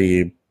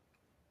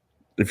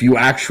 if you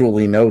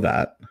actually know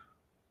that,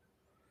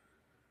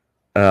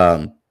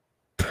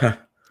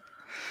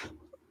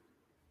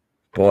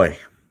 boy.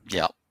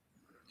 Yeah.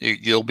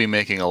 You'll be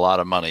making a lot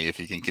of money if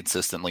you can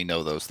consistently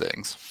know those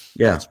things.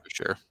 Yeah. That's for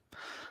sure.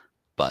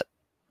 But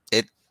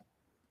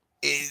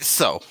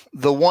so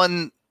the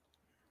one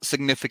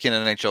significant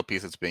NHL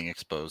piece that's being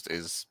exposed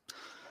is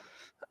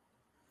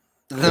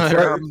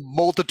there are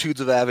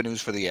multitudes of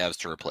avenues for the Avs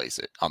to replace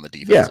it on the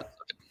defensive side.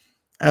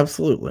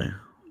 Absolutely.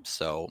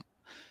 So,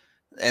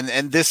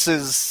 and this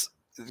is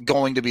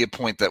going to be a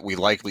point that we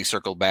likely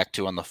circle back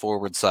to on the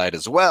forward side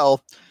as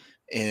well,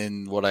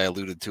 in what I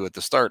alluded to at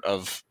the start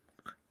of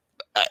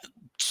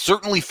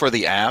certainly for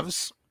the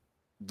Avs,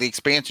 the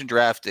expansion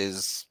draft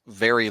is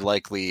very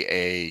likely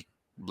a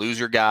lose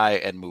your guy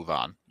and move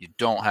on. You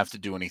don't have to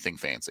do anything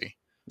fancy.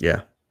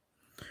 Yeah.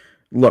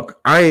 Look,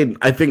 I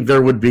think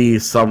there would be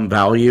some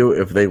value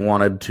if they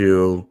wanted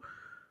to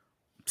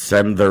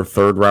send their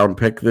third round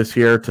pick this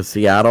year to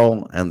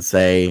Seattle and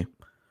say,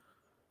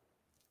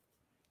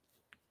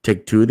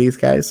 take 2 of these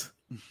guys.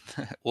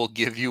 We'll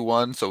give you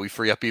one so we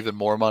free up even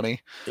more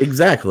money.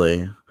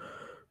 Exactly.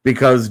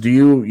 Because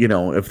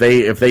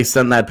if they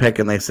send that pick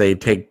and they say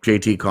take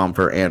JT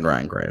Compher and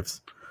Ryan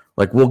Graves,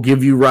 like we'll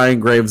give you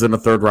Ryan Graves and a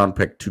third round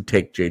pick to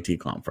take JT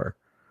Compher.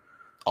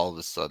 All of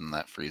a sudden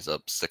that frees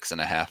up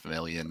 $6.5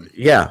 million.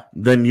 Yeah,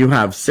 then you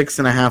have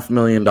 $6.5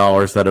 million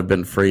that have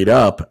been freed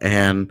up,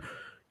 and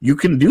you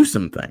can do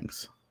some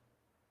things.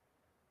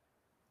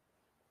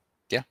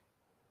 Yeah,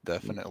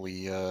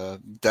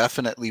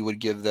 definitely would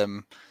give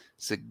them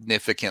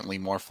significantly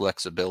more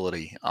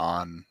flexibility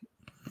on.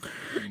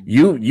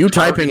 You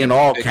typing in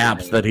all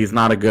caps that he's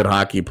not a good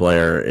hockey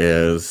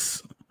player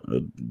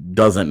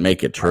doesn't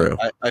make it true.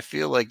 I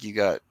feel like you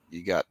got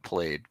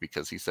played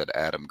because he said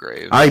Adam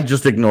Graves. I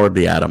just ignored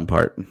the Adam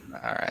part.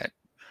 All right.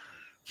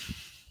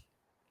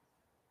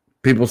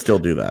 People still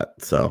do that,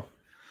 so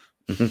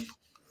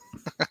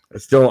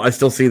I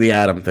still see the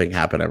Adam thing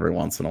happen every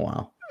once in a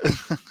while.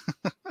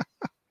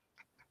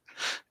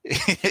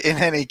 In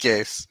any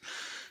case,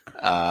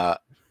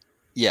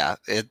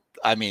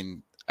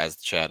 as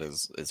the chat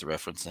is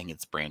referencing,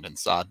 it's Brandon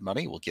Saad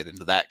money. We'll get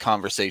into that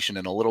conversation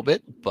in a little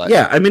bit, but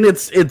yeah, I mean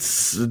it's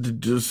just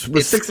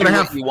with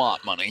 $6.5 you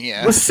want money,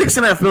 yeah. With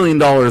 $6.5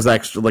 million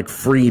extra, like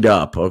freed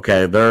up.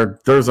 Okay,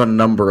 there's a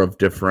number of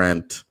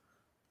different.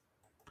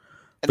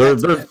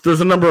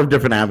 There's a number of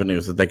different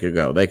avenues that they could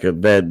go.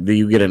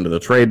 You get into the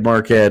trade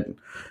market,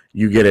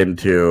 you get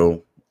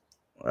into,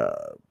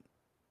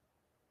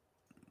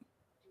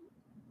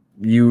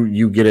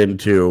 you get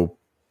into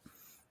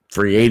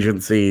free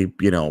agency.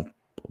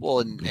 Well,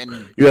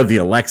 and you have the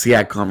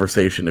Alexiak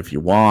conversation if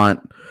you want.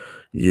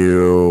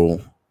 Well,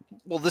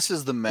 this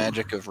is the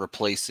magic of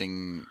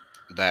replacing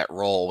that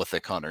role with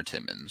a Connor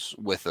Timmins,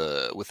 with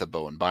a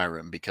Bowen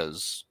Byram,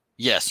 because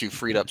yes, you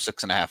freed up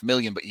 $6.5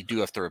 million, but you do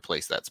have to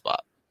replace that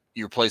spot.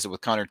 You replace it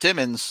with Connor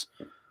Timmins,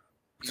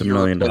 it's $1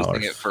 million.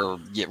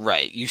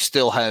 Right. You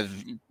still have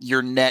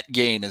your net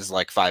gain is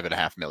like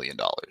 $5.5 million.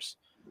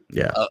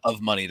 Yeah,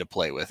 of money to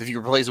play with. If you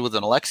replace it with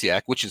an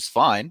Alexiak, which is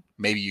fine,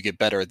 maybe you get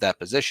better at that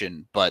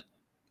position, but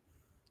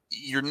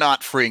you're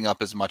not freeing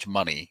up as much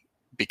money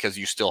because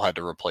you still had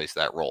to replace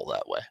that role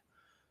that way.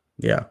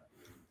 Yeah.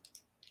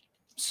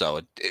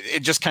 So it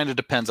just kind of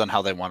depends on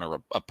how they want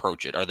to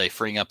approach it. Are they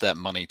freeing up that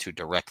money to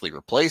directly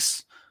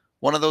replace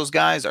one of those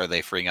guys? Are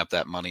they freeing up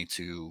that money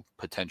to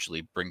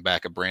potentially bring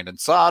back a Brandon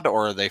Saad,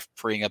 or are they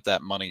freeing up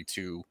that money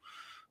to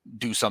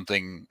do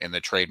something in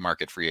the trade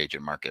market, free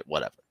agent market,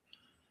 whatever?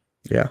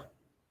 Yeah.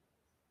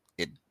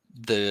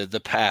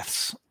 The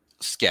paths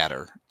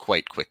scatter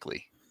quite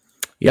quickly.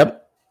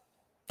 Yep.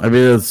 I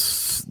mean,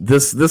 this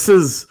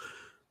is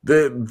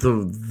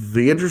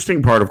the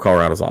interesting part of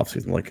Colorado's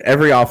offseason. Like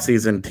every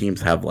offseason,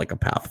 teams have like a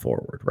path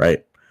forward,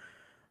 right?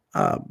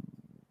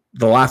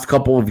 The last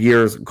couple of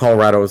years,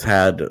 Colorado's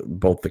had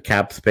both the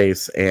cap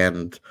space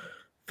and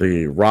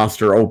the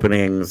roster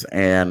openings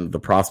and the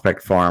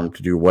prospect farm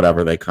to do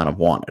whatever they kind of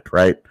wanted,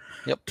 right?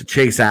 Yep. To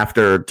chase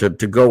after, to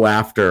go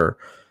after.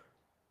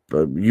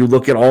 You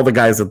look at all the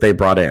guys that they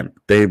brought in.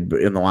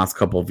 In the last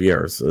couple of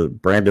years,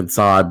 Brandon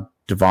Saad,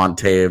 Devon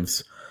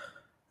Taves,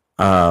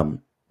 Nazem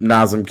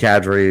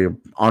Kadri,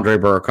 Andrei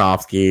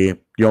Burakovsky,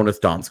 Jonas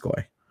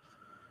Donskoy,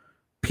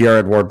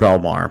 Pierre-Edouard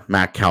Bellemare,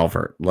 Matt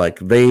Calvert. Like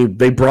they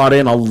brought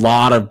in a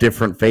lot of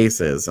different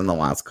faces in the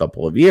last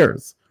couple of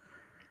years.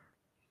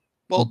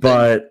 Well,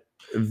 but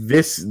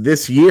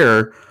this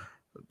year,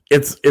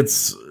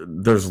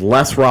 there's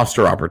less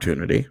roster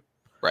opportunity.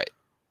 Right.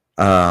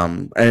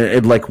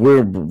 And like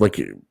we're like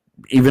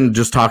even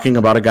just talking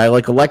about a guy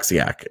like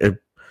Alexiak.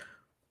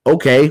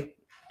 Okay,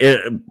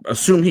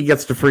 assume he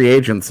gets to free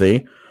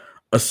agency.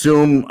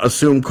 Assume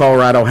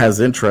Colorado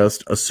has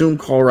interest. Assume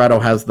Colorado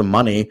has the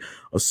money.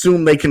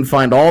 Assume they can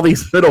find all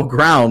these middle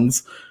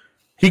grounds.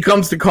 He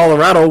comes to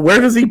Colorado. Where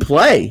does he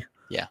play?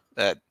 Yeah.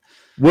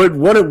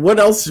 What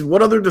else?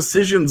 What other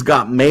decisions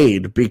got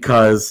made?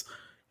 Because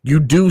you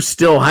do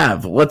still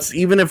have.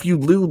 Even if you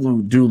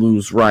do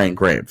lose Ryan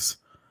Graves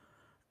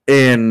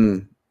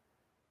in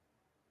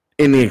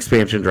the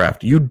expansion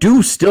draft, you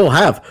do still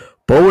have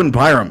Bowen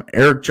Byram,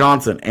 Erik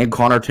Johnson, and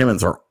Connor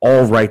Timmins are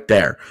all right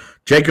there.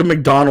 Jacob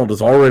McDonald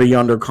is already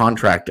under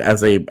contract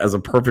as a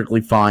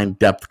perfectly fine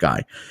depth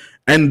guy.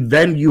 And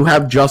then you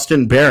have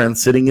Justin Barron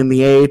sitting in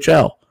the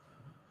AHL.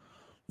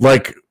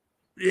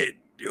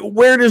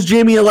 Where does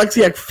Jamie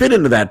Alexiak fit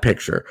into that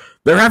picture?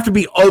 There have to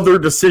be other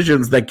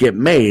decisions that get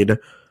made,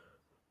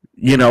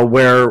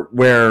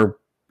 where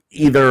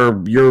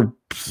either you're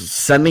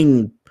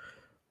sending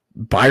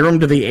Byram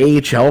to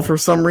the AHL for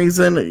some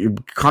reason,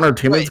 Connor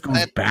Timmins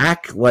goes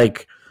back,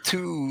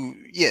 to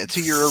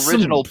your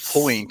original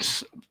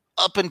point.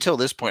 Up until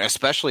this point,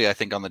 especially I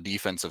think on the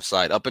defensive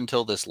side, up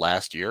until this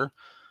last year,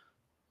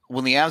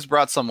 when the Avs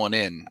brought someone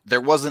in, there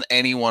wasn't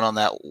anyone on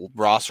that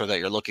roster that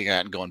you're looking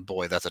at and going,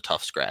 boy, that's a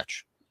tough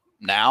scratch.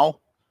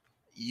 Now,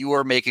 you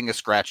are making a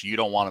scratch you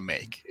don't want to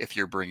make if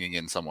you're bringing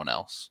in someone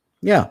else.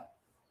 Yeah.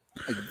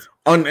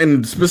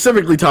 And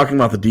specifically talking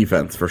about the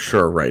defense for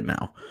sure right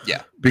now.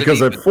 Yeah.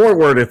 Because at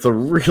forward, it's a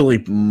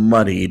really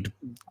muddied.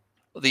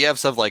 The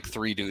Avs have like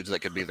 3 dudes that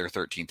could be their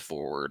 13th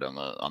forward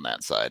on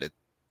that side.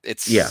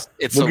 It's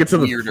we'll get to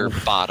weirder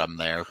bottom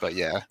there, but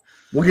yeah.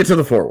 We'll get to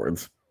the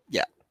forwards.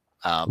 Yeah.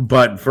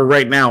 But for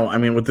right now, I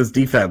mean, with this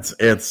defense,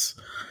 it's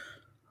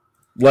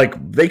like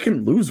they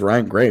can lose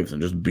Ryan Graves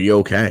and just be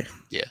okay.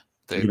 Yeah.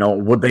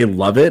 Would they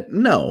love it?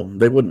 No,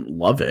 they wouldn't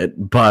love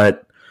it,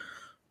 but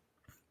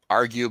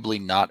arguably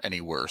not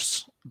any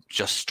worse.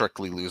 Just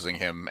strictly losing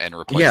him and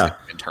replacing him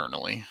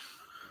internally.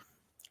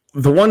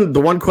 The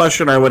one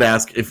question I would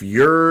ask, if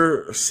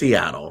you're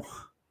Seattle,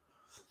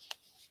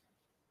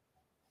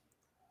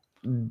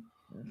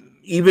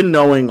 even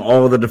knowing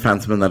all of the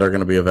defensemen that are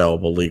going to be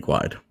available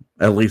league-wide,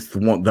 at least the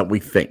one that we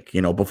think,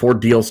 before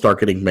deals start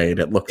getting made,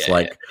 it looks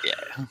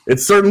it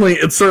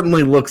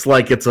certainly looks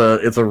like it's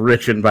a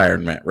rich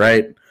environment,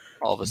 right?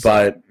 All of a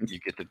sudden, you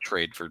get to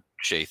trade for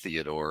Shea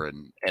Theodore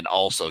and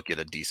also get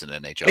a decent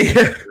NHL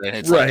player. And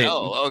it's right.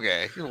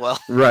 Okay, well,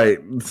 right.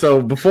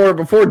 So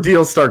before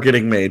deals start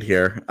getting made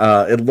here,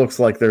 it looks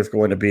like there's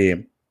going to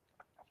be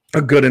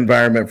a good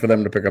environment for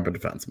them to pick up a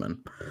defenseman.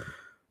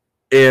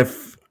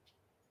 If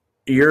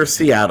you're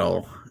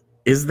Seattle,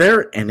 is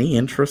there any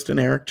interest in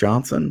Erik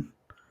Johnson?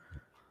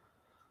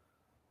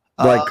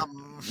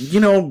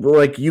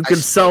 You could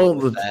sell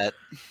that.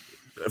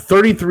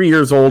 33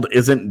 years old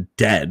isn't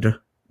dead,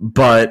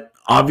 but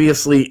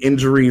obviously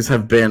injuries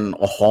have been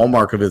a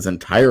hallmark of his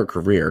entire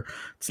career.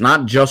 It's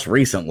not just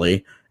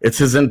recently, it's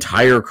his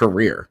entire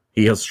career.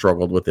 He has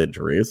struggled with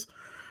injuries.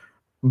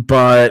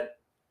 But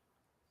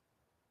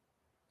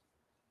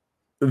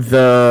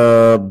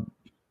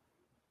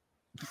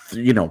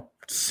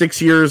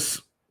 6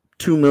 years,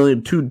 $2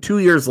 million, 2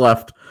 years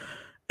left.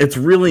 It's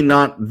really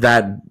not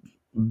that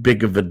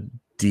big of a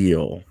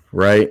deal,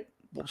 right?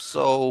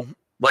 So,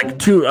 a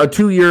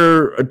 2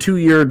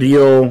 year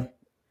deal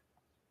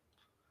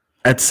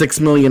at $6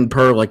 million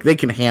per, they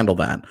can handle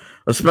that,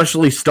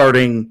 especially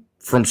starting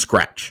from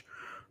scratch.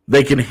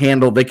 They can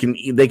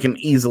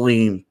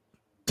easily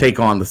take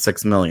on the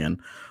 $6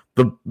 million.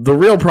 The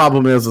real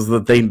problem is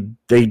that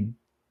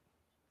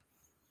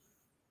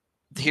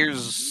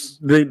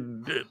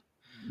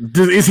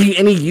is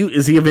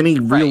he of any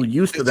real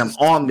use to them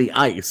on the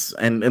ice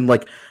and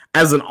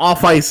as an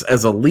off ice,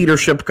 as a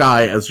leadership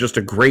guy, as just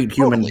a great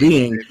human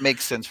being? It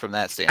makes sense from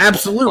that standpoint.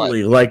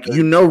 Absolutely.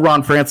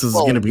 Ron Francis is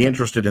going to be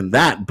interested in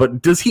that,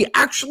 but does he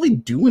actually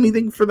do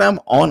anything for them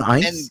on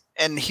ice?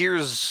 And here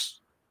is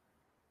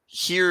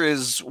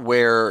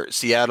where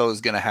Seattle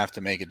is going to have to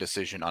make a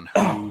decision on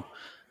who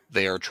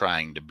they are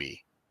trying to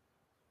be.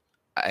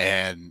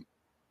 And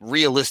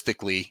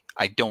realistically,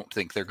 I don't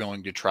think they're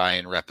going to try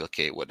and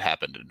replicate what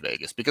happened in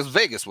Vegas, because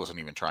Vegas wasn't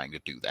even trying to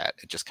do that.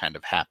 It just kind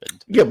of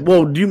happened. Yeah,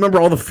 well, do you remember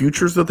all the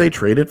futures that they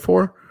traded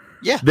for?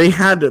 Yeah. They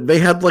had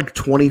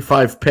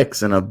 25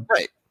 picks in a...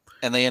 Right.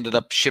 And they ended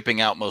up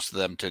shipping out most of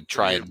them to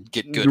try and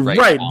get good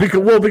right now.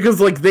 Because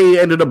they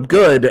ended up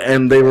good,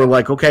 and they were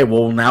like, okay,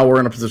 well, now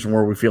we're in a position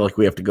where we feel like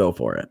we have to go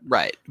for it.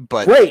 Right.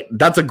 But great.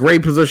 That's a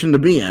great position to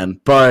be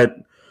in, but...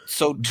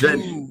 So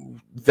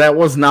that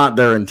was not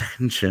their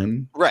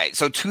intention. Right.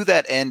 So to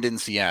that end in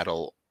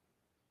Seattle,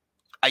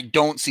 I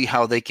don't see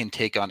how they can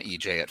take on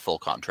EJ at full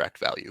contract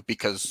value,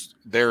 because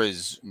there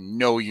is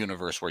no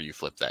universe where you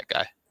flip that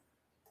guy.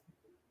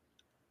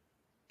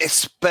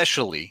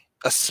 Especially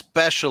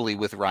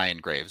with Ryan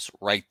Graves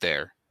right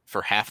there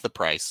for half the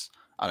price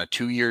on a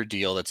 2-year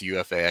deal that's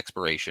UFA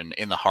expiration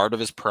in the heart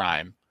of his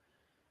prime.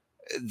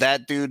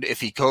 That dude,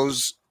 if he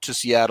goes to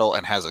Seattle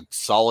and has a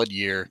solid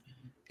year,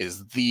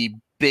 is the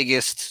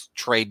biggest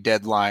trade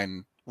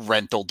deadline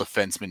rental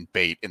defenseman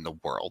bait in the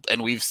world.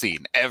 And we've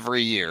seen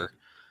every year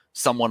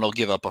someone will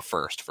give up a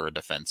first for a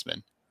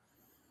defenseman.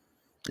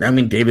 I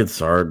mean, David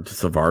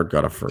Savard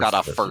got a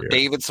first.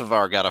 David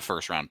Savard got a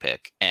first-round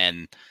pick,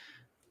 and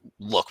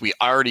look, we've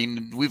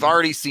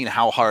already seen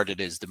how hard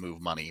it is to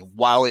move money.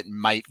 While it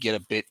might get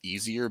a bit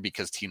easier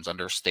because teams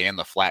understand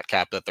the flat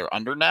cap that they're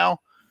under now,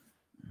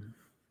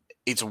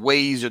 it's way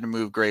easier to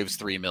move Graves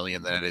 $3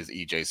 million than it is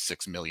EJ's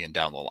 $6 million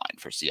down the line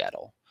for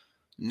Seattle.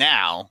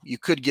 Now, you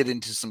could get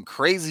into some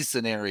crazy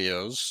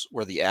scenarios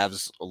where the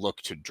Avs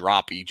look to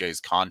drop EJ's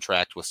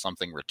contract with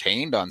something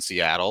retained on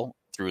Seattle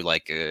through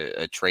like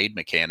a trade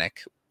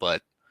mechanic.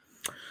 But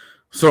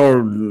so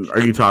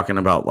are you talking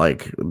about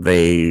like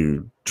they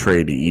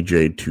trade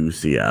EJ to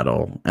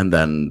Seattle and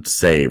then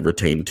say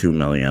retain $2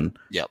 million?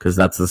 Yeah, because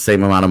that's the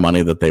same amount of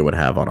money that they would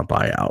have on a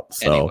buyout.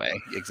 So anyway,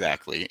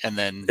 exactly. And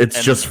then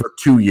it's just for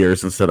 2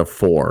 years instead of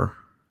 4.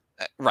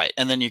 Right.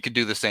 And then you could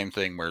do the same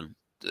thing where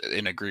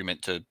in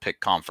agreement to pick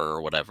Confer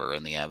or whatever,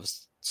 and the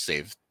Avs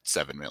save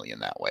 $7 million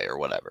that way or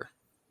whatever.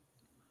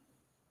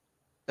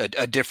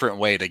 A different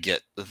way to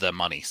get the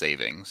money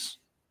savings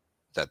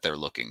that they're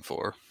looking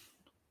for.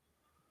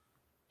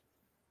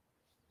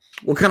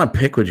 What kind of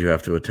pick would you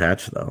have to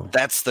attach, though?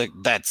 That's the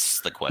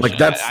question. Like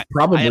that's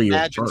probably. I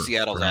imagine first,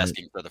 Seattle's right?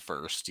 asking for the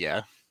first.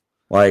 Yeah.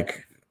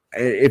 Like,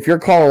 if you're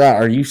Colorado,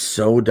 are you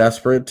so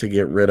desperate to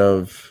get rid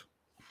of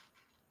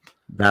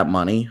that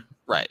money?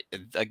 Right.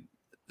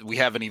 We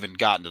haven't even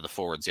gotten to the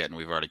forwards yet, and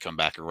we've already come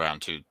back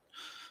around to.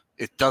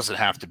 It doesn't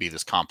have to be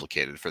this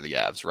complicated for the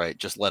Avs, right?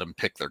 Just let them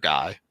pick their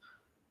guy.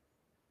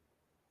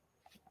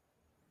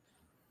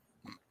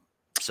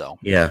 So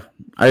yeah,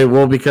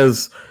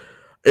 because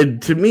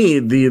to me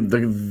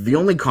the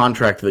only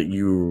contract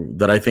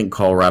that I think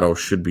Colorado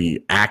should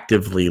be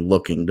actively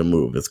looking to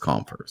move is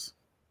Compher's.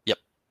 Yep,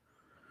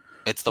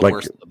 it's the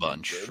worst of the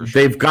bunch. For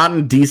sure. They've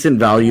gotten decent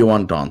value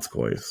on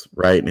Donskoy,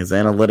 right? And his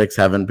analytics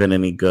haven't been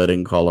any good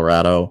in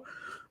Colorado,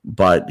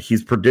 but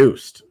he's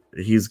produced.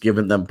 He's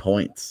given them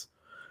points.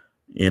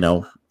 You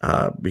know,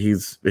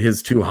 his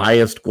 2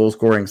 highest goal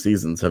scoring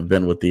seasons have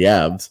been with the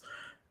Avs.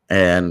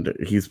 And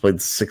he's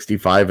played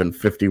 65 and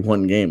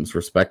 51 games,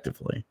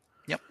 respectively.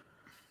 Yep.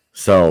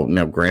 So,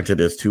 now, granted,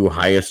 his 2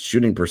 highest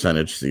shooting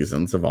percentage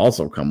seasons have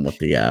also come with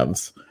the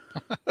Avs.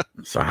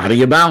 So, how do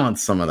you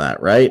balance some of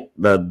that, right?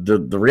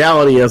 The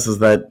reality is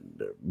that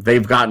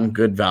they've gotten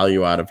good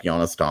value out of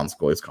Jonas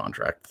Donskoy's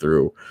contract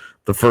through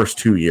the first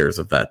 2 years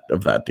of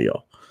that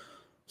deal.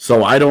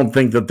 So, I don't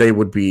think that they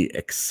would be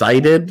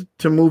excited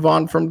to move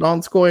on from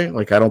Donskoy.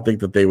 Like, I don't think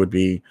that they would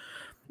be.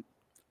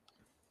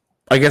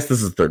 I guess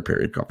this is third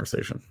period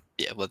conversation.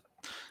 Yeah, but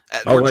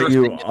I'll let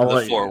you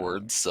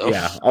forward. So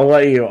yeah, I'll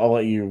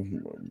let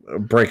you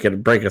break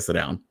us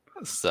down.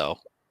 So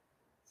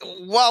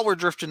while we're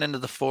drifting into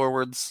the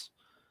forwards,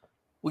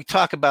 we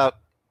talk about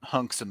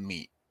hunks of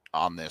meat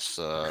on this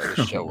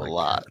show a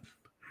lot.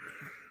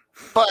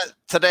 But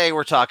today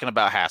we're talking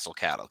about Hassel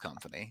Cattle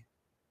Company.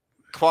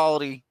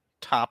 Quality,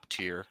 top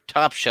tier,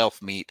 top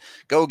shelf meat.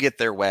 Go get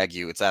their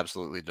Wagyu. It's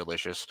absolutely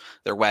delicious.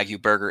 Their Wagyu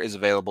burger is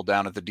available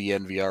down at the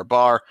DNVR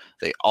bar.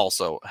 They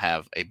also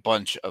have a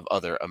bunch of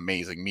other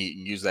amazing meat.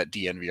 You can use that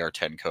DNVR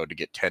 10 code to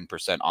get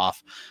 10%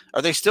 off.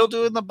 Are they still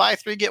doing the buy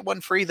 3 get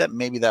 1 free?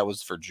 Maybe that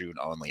was for June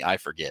only. I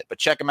forget. But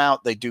check them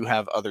out. They do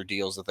have other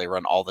deals that they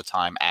run all the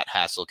time at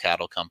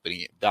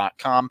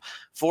HassleCattleCompany.com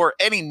for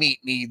any meat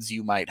needs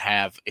you might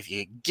have. If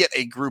you get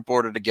a group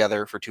order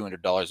together for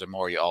 $200 or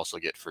more, you also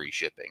get free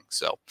shipping.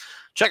 So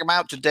check them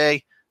out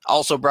today.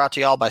 Also brought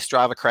to y'all by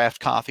Strava Craft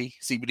Coffee,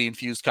 CBD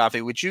infused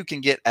coffee, which you can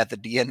get at the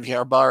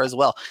DNVR bar as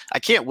well. I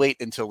can't wait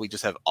until we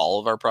just have all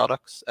of our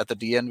products at the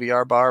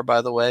DNVR bar,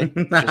 by the way.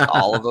 Just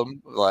all of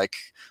them. Like,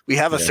 we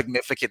have a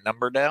significant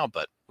number now,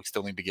 but we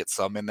still need to get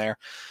some in there.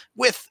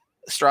 With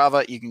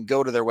Strava, you can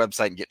go to their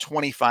website and get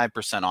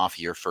 25% off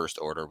your first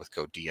order with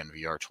code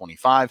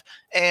DNVR25,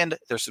 and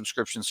their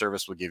subscription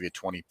service will give you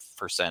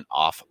 20%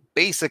 off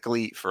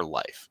basically for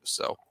life.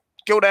 So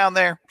go down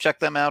there, check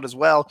them out as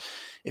well.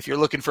 If you're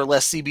looking for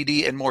less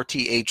CBD and more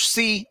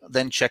THC,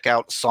 then check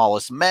out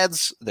Solace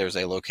Meds. There's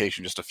a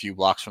location just a few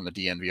blocks from the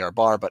DNVR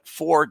bar, but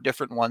 4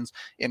 different ones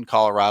in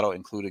Colorado,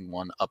 including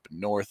one up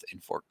north in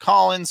Fort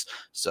Collins.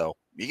 So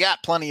you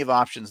got plenty of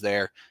options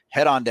there.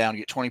 Head on down,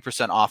 get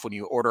 20% off when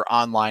you order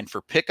online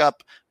for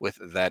pickup with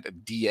that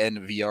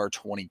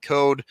DNVR20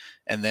 code.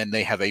 And then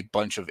they have a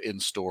bunch of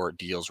in-store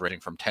deals ranging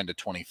from 10 to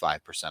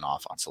 25%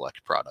 off on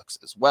select products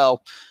as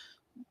well.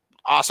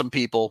 Awesome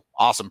people,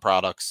 awesome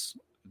products.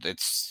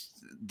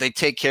 They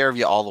take care of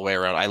you all the way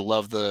around. I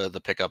love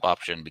the pickup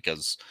option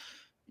because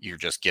you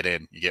just get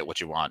in, you get what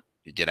you want,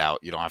 you get out.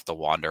 You don't have to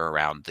wander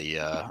around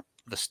the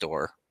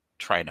store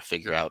trying to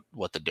figure out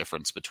what the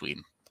difference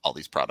between all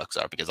these products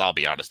are, because I'll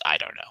be honest, I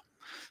don't know.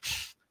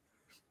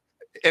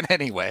 And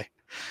anyway,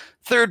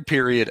 third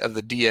period of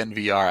the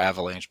DNVR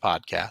Avalanche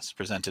podcast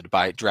presented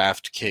by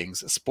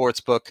DraftKings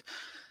Sportsbook.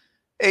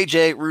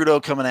 AJ,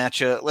 Rudo coming at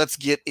you. Let's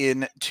get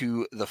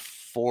into the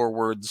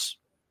forwards.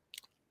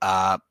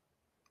 All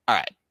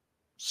right.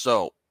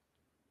 So,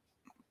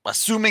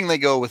 assuming they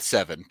go with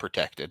 7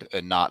 protected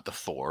and not the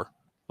 4,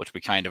 which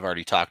we kind of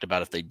already talked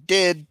about. If they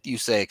did, you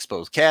say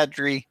expose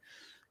Kadri.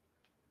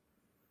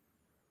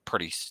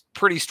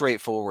 pretty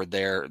straightforward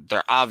there.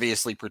 They're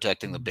obviously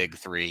protecting the big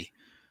three.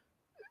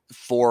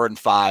 4 and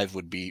 5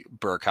 would be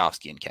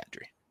Burakovsky and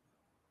Kadri.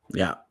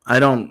 Yeah, I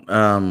don't.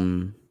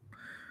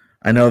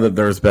 I know that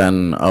there's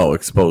been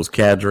expose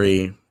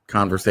Kadri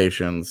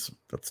conversations.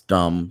 That's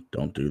dumb.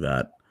 Don't do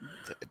that.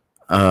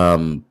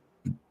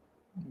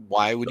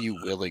 Why would you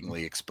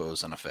willingly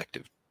expose an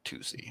effective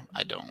 2C?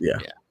 I don't. Yeah.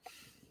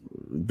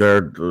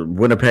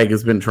 Winnipeg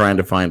has been trying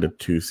to find a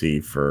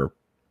 2C for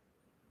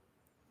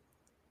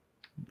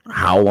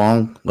how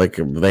long? Like,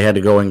 they had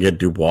to go and get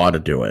Dubois to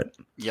do it.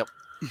 Yep.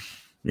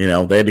 They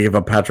had to give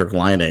up Patrick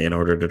Laine in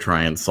order to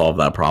try and solve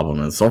that problem.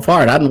 And so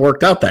far, it hadn't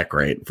worked out that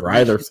great for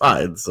either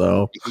side.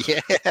 So,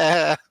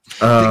 yeah.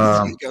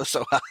 Go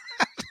so high.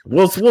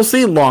 We'll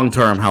see long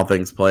term how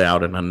things play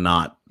out in a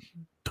not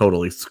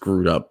totally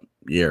screwed up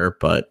year.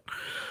 But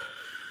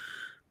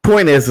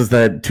point is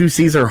that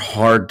 2Cs are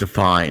hard to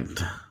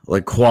find.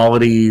 Like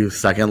quality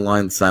second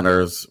line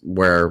centers,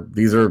 where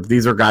these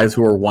are guys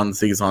who are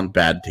 1Cs on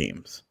bad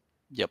teams.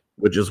 Yep.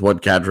 Which is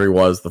what Kadri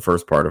was the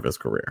first part of his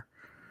career.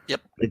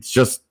 Yep. It's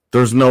just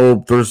there's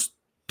no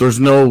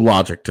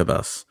logic to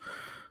this.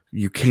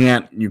 You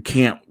can't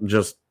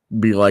just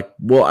be like,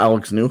 well,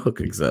 Alex Newhook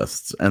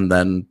exists, and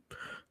then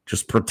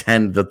just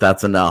pretend that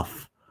that's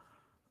enough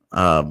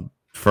for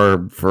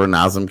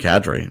Nazem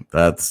Kadri.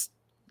 That's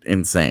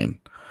insane.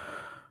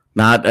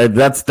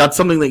 That's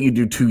something that you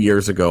do 2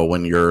 years ago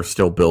when you're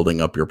still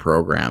building up your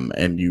program,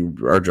 and you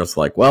are just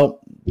like, well,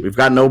 we've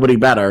got nobody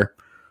better.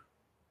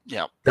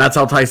 Yeah, that's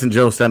how Tyson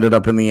Jost ended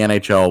up in the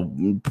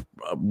NHL.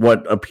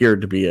 What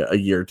appeared to be a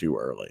year too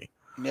early.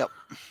 Yep.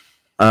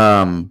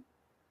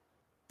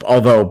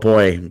 Although,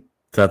 boy,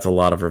 that's a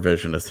lot of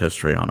revisionist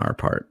history on our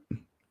part.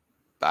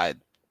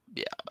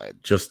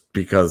 Just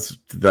because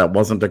that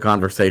wasn't a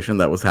conversation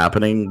that was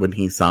happening when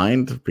he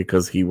signed,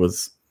 because he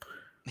was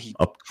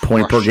a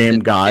point per game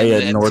guy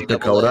in North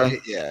Dakota.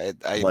 Yeah,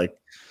 anyway.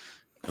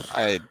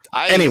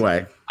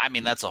 I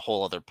mean, that's a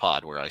whole other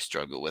pod where I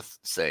struggle with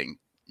saying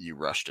you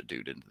rushed a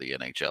dude into the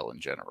NHL in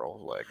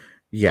general. Like,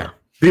 yeah,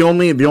 the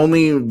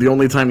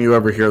only time you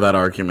ever hear that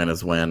argument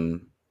is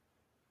when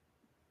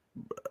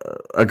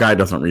a guy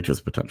doesn't reach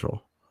his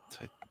potential.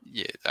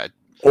 Yeah,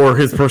 or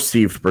his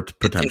perceived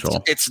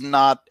potential. It's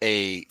not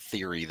a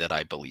theory that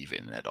I believe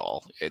in at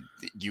all.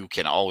 You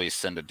can always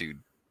send a dude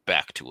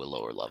back to a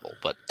lower level,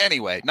 but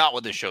anyway, not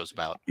what this show's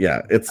about.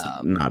 Yeah, it's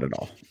not at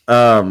all.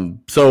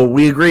 So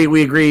we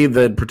agree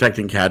that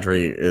protecting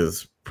Kadri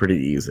is pretty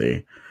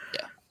easy.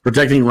 Yeah,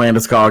 protecting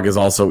Landeskog is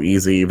also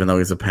easy, even though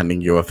he's a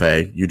pending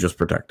UFA. You just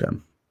protect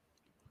him.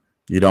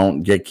 You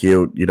don't get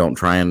cute. You don't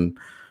try and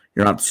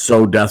you're not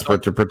so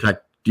desperate to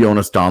protect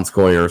Jonas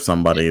Donskoy or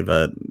somebody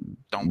that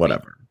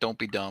whatever. Don't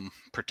be dumb.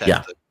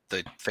 Protect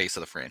the face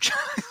of the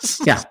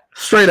franchise. Yeah,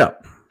 straight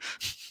up.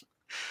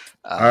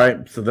 All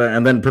right,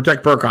 and then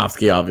protect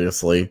Burakovsky,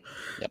 obviously,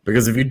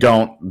 because if you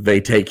don't, they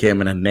take him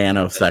in a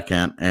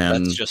nanosecond,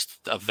 and that's just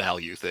a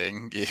value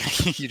thing.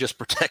 You just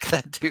protect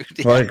that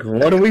dude. Like,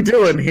 what are we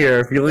doing here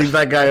if you leave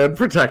that guy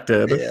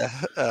unprotected?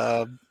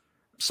 Yeah.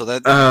 So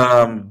that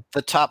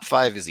the top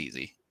 5 is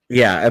easy.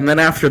 Yeah, and then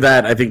after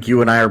that, I think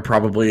you and I are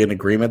probably in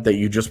agreement that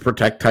you just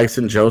protect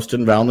Tyson Jost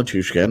and Val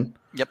Nichushkin.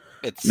 Yep.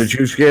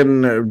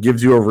 Nichushkin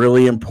gives you a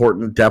really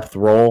important depth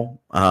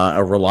role,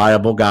 a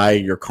reliable guy.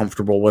 You're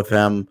comfortable with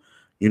him.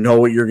 You know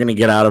what you're going to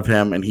get out of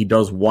him, and he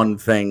does one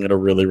thing at a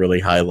really, really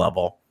high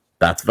level.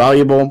 That's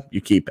valuable. You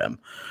keep him.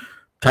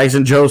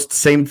 Tyson Jost,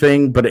 same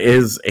thing, but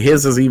his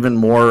is even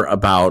more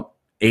about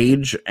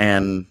age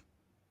and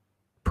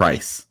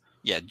price.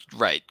 Yeah,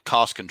 right.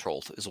 Cost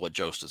control is what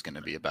Jost is going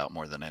to be about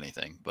more than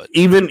anything. But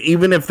even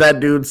if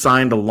that dude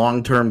signed a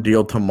long-term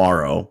deal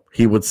tomorrow,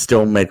 he would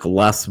still make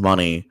less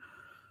money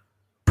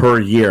per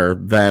year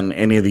than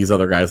any of these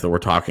other guys that we're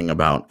talking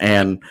about.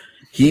 And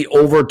he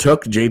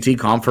overtook JT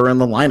Compher in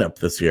the lineup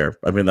this year.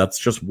 I mean, that's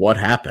just what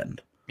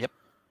happened. Yep.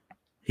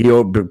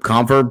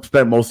 Compher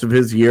spent most of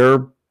his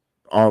year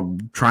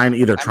trying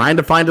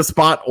to find a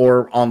spot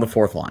or on the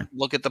fourth line.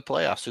 Look at the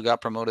playoffs. Who got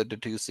promoted to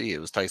 2C? It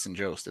was Tyson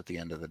Jost at the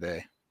end of the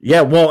day.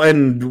 Yeah, well,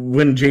 and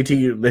when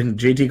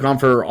JT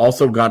Compher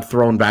also got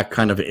thrown back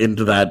kind of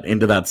into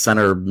that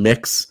center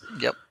mix.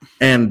 Yep.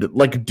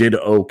 And did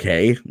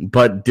okay,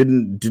 but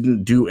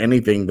didn't do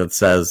anything that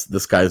says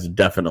this guy's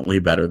definitely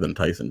better than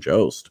Tyson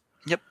Jost.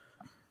 Yep.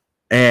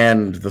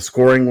 And the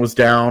scoring was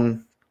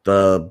down.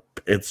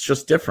 It's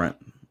just different.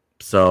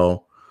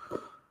 So,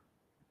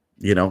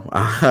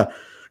 can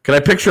I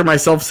picture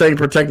myself saying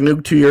protect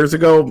Nuke 2 years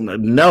ago?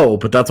 No,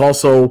 but that's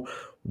also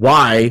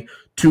why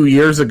 2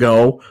 years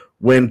ago,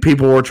 when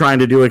people were trying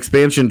to do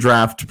expansion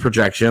draft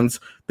projections,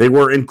 they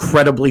were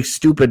incredibly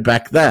stupid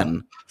back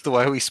then. That's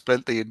why we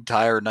spent the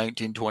entire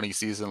 1920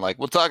 season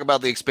we'll talk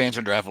about the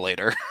expansion draft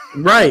later.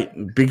 Right,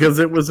 because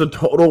it was a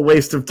total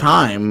waste of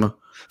time.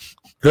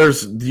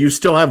 You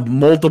still have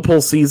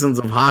multiple seasons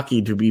of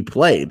hockey to be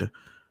played.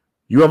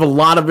 You have a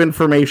lot of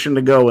information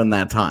to go in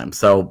that time.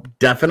 So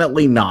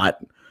definitely not,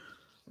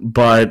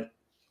 but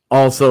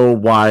also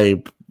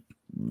why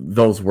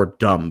those were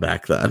dumb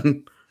back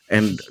then.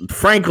 And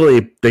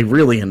frankly, they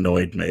really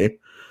annoyed me.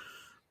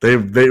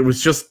 It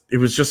was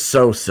just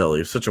so silly.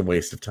 It was such a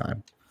waste of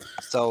time.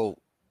 So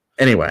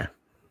anyway,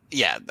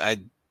 yeah,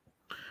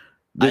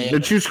 the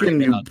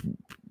Chushkin,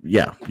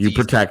 you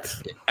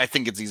protect. I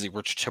think it's easy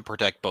to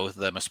protect both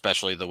of them,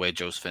 especially the way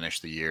Jost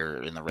finished the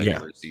year in the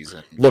regular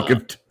season. Look,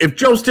 if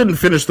Jost didn't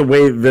finish the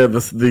way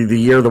the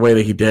year the way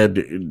that he did,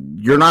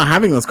 you're not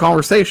having this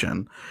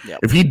conversation. Yep.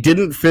 If he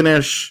didn't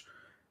finish,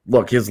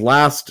 look, his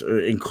last,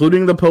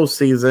 including the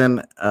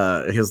postseason,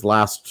 his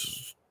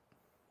last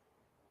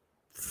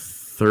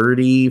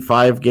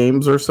 35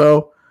 games or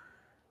so,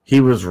 he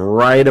was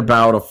right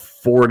about a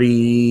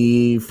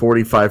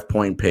 45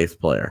 point pace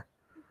player.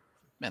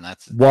 And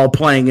that's while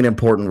playing an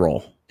important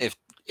role.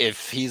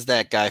 If he's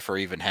that guy for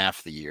even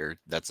half the year,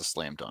 that's a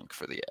slam dunk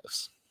for the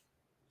Avs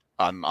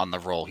on the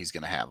role he's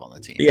going to have on the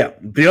team. Yeah,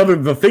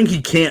 the thing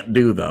he can't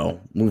do though,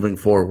 moving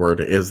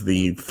forward, is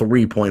the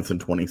 3 points in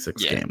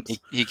 26 games.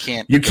 He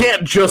can't. You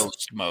can't just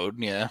ghost mode.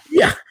 Yeah.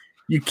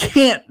 You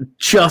can't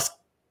just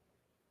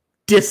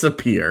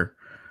disappear.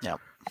 Yeah.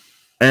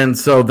 And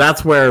so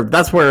that's where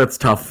it's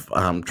tough.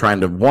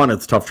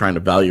 It's tough trying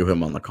to value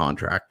him on the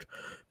contract.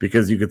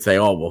 Because you could say,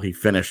 oh, well, he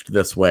finished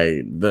this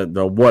way,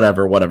 the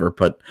whatever,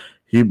 but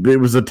it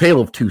was a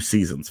tale of 2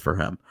 seasons for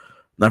him.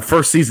 That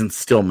first season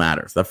still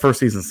matters. That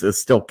first season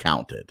is still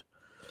counted.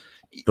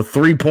 The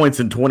 3 points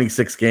in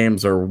 26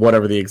 games or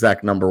whatever the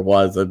exact number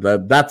was,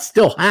 that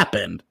still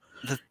happened.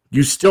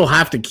 You still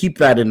have to keep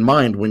that in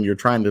mind when you're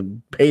trying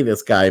to pay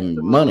this guy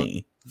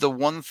money. The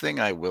one thing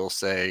I will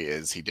say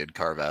is he did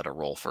carve out a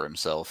role for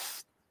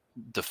himself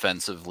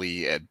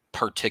defensively, and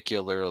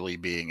particularly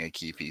being a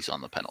key piece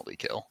on the penalty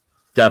kill.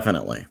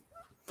 Definitely.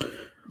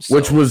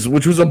 Which was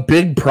a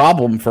big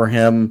problem for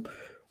him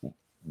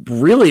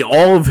really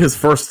all of his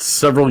first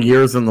several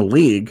years in the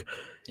league.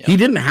 Yep. He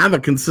didn't have a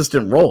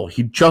consistent role.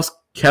 He just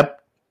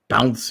kept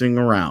bouncing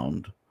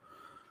around.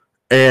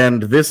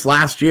 And this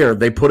last year,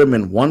 they put him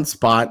in one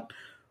spot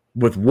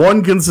with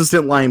one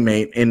consistent line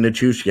mate in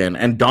Nichushkin,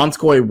 and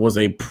Donskoy was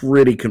a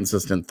pretty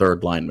consistent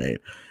third line mate.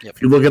 Yep.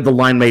 If you look at the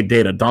line mate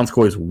data,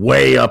 Donskoy is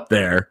way up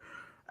there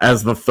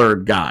as the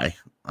third guy.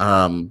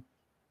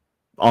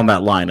 On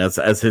that line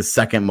as his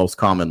second most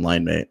common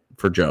line mate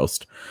for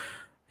Jost.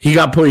 He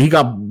got put in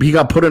a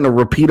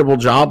repeatable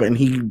job and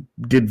he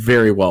did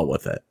very well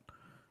with it.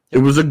 It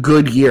was a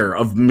good year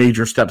of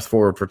major steps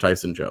forward for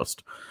Tyson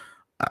Jost.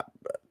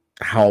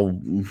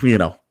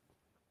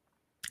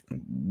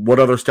 What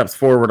other steps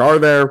forward are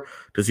there?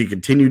 Does he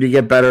continue to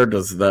get better?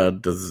 Does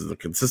the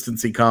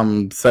consistency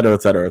come, et cetera,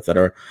 et cetera, et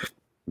cetera?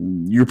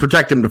 You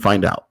protect him to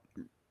find out.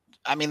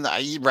 I mean,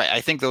 right. I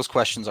think those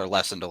questions are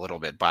lessened a little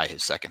bit by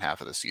his second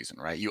half of the season,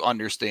 right? You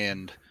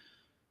understand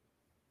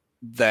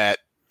that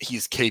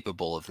he's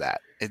capable of that.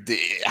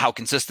 How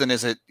consistent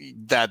is it?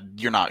 That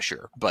you're not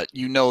sure, but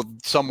you know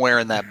somewhere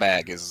in that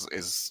bag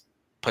is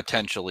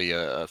potentially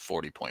a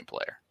 40-point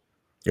player.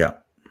 Yeah.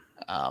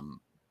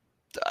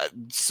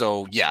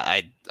 So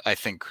yeah, I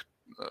think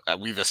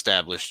we've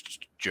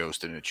established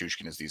Jost and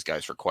Nichushkin as these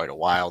guys for quite a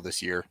while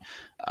this year,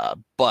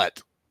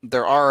 but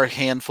there are a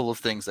handful of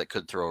things that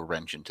could throw a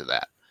wrench into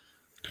that.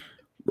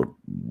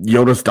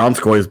 Jonas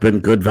Donskoy has been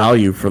good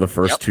value for the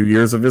first 2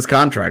 years of his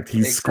contract.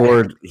 He's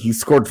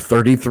scored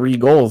 33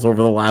 goals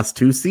over the last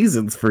 2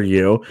 seasons for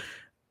you,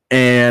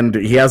 and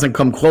he hasn't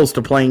come close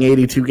to playing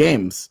 82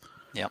 games.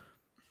 Yep.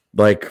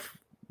 Like,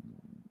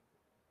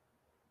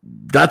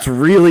 that's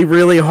really,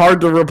 really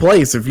hard to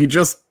replace. If you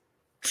just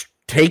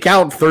take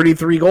out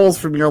 33 goals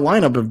from your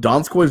lineup, if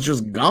Donskoy is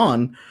just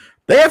gone,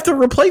 they have to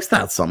replace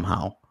that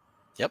somehow.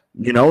 Yep.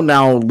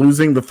 Now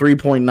losing the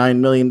 $3.9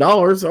 million,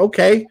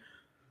 okay.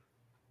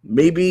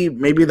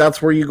 Maybe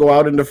that's where you go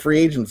out into free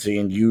agency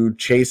and you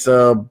chase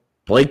a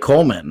Blake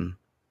Coleman,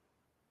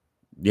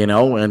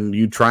 and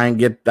you try and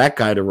get that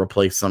guy to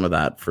replace some of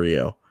that for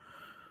you.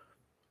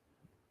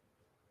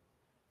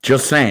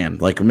 Just saying,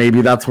 like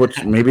maybe that's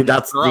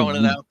throwing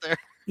it out there.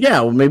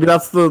 Yeah, well, maybe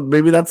that's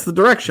the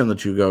direction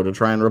that you go to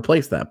try and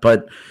replace that.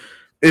 But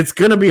it's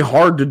going to be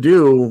hard to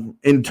do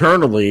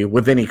internally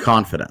with any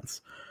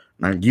confidence.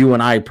 Now, you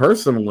and I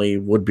personally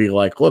would be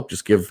like, look,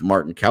 just give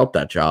Martin Kaut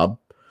that job.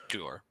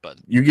 Sure, but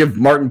you give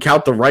Martin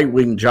Kaut the right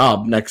wing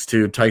job next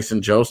to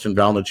Tyson Jost and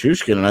Val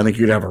Nichushkin, and I think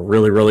you'd have a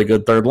really, really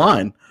good third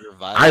line.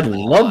 I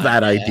love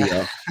that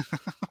idea.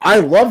 I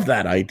love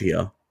that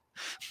idea.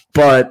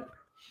 But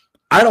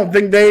I don't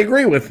think they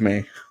agree with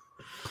me.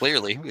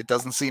 Clearly, it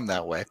doesn't seem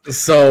that way.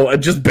 So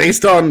just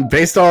based on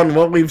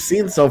what we've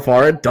seen so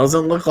far, it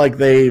doesn't look like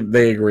they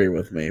agree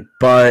with me.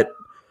 But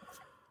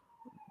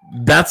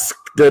that's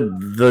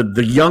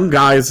the young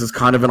guys is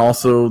kind of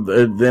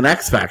an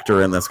X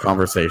factor in this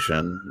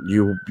conversation.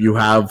 You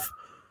have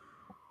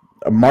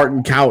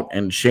Martin Kaut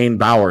and Shane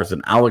Bowers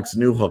and Alex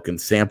Newhook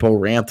and Sampo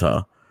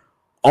Ranta.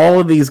 All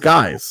of these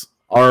guys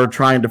are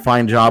trying to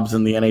find jobs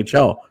in the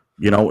NHL.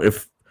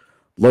 If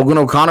Logan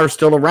O'Connor's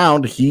still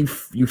around, you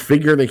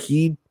figure that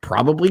he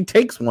probably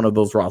takes one of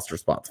those roster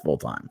spots full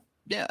time.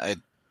 Yeah.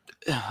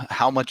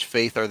 How much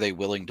faith are they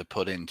willing to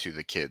put into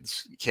the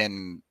kids?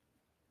 Can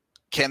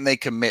can they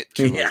commit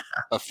to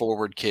a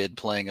forward kid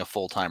playing a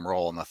full-time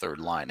role in the third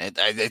line?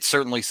 It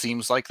certainly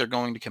seems like they're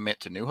going to commit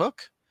to Newhook,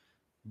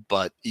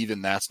 but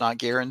even that's not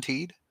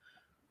guaranteed.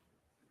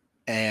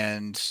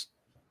 And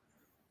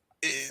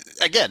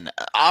again,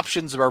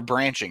 options are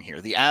branching here.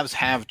 The Avs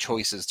have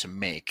choices to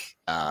make.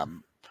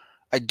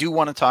 I do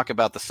want to talk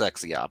about the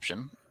sexy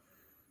option,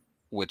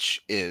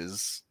 which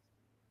is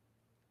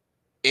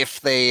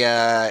if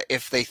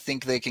they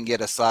think they can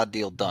get a Saad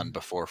deal done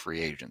before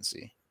free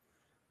agency.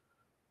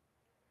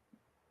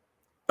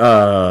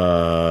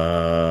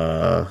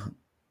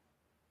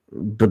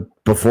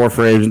 Before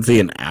free agency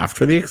and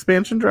after the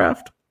expansion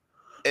draft?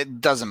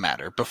 It doesn't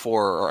matter,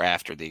 before or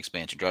after the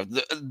expansion draft.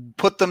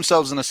 Put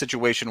themselves in a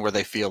situation where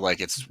they feel like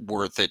it's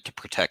worth it to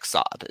protect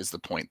Saad is the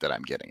point that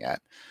I'm getting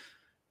at.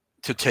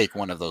 To take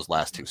one of those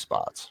last two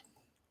spots.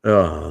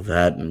 Oh,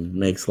 that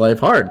makes life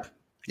hard.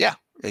 Yeah,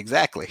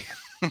 exactly.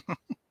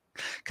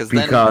 Because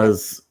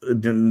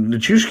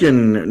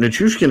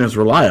Nichushkin is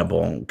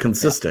reliable,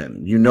 consistent.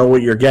 Yeah. You know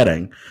what you're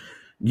getting.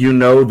 You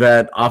know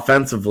that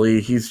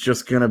offensively, he's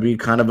just going to be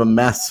kind of a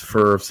mess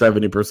for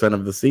 70%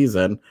 of the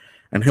season,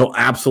 and he'll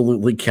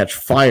absolutely catch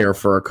fire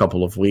for a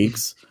couple of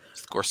weeks.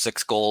 Score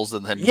 6 goals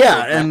and then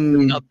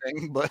and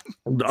nothing. But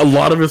a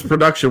lot of his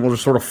production will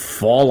just sort of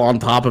fall on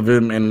top of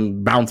him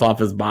and bounce off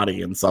his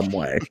body in some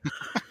way.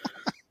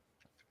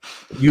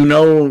 You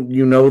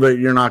know that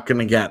you're not going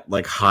to get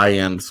like high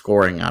end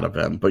scoring out of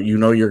him, but you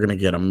know you're going to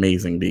get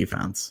amazing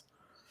defense.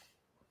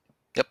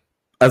 Yep.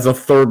 As a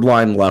third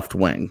line left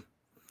wing,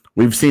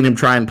 we've seen him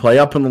try and play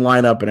up in the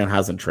lineup, and it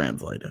hasn't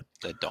translated.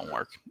 That don't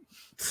work.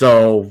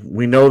 So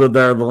we know that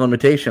there are the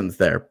limitations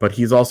there, but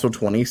he's also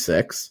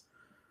 26.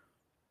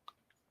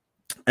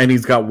 And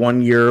he's got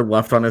 1 year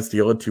left on his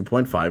deal at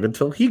 2.5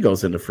 until he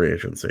goes into free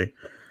agency.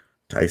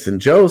 Tyson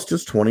Jost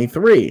is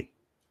 23.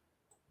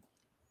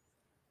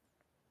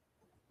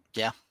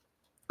 Yeah.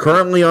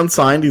 Currently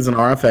unsigned. He's an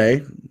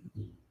RFA.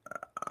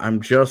 I'm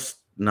just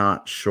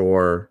not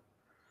sure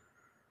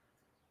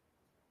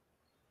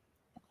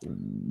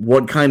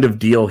what kind of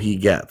deal he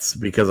gets,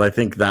 because I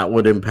think that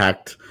would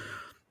impact.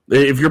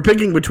 If you're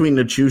picking between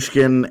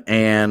Nichushkin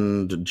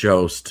and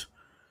Jost,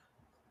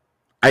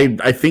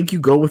 I think you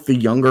go with the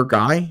younger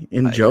guy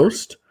in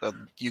Jost.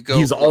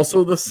 He's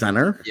also the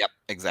center. Yep,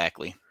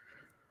 exactly.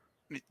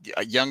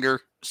 A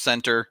younger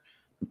center,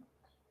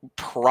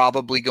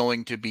 probably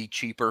going to be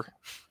cheaper.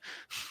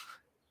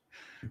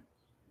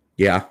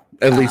 Yeah,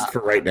 at least for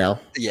right now.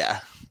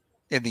 Yeah,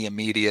 in the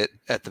immediate,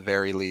 at the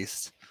very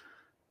least.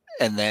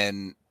 And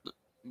then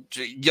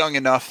young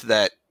enough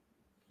that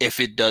if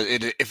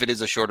it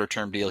is a shorter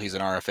term deal, he's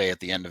an RFA at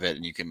the end of it,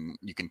 and you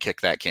can kick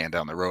that can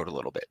down the road a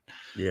little bit.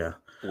 Yeah.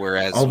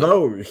 Whereas,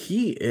 although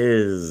he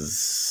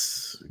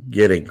is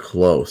getting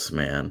close,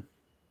 man.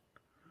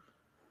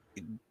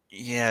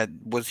 Yeah,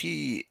 was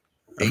he?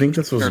 I think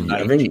this was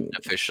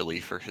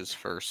officially for his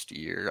first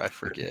year. I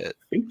forget.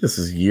 I think this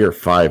is year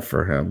 5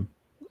 for him.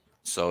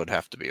 So it'd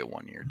have to be a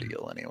 1-year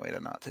deal anyway to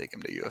not take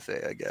him to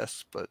UFA, I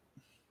guess. But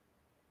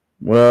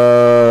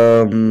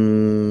well,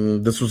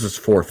 this was his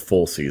 4th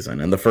full season,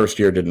 and the first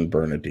year didn't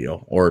burn a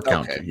deal or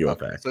count to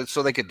UFA. Okay.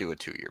 So they could do a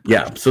 2-year.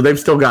 Yeah, so they've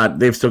still got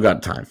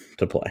time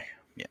to play.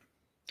 Yeah.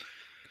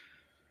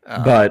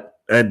 But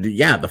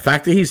the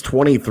fact that he's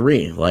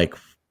 23, like,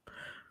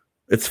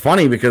 it's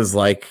funny because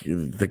like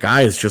the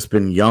guy has just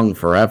been young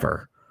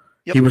forever.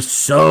 Yep. He was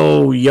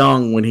so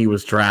young when he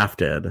was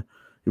drafted.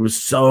 He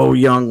was so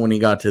young when he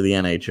got to the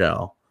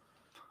NHL.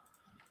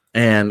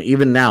 And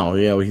even now,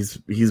 he's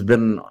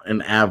been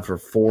an Av for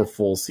 4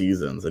 full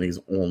seasons, and he's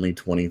only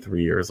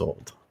 23 years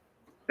old.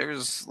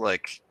 There's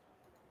like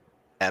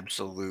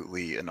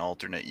absolutely an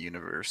alternate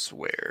universe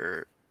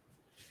where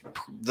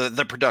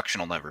the production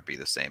will never be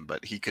the same,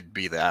 but he could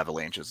be the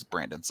Avalanche's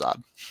Brandon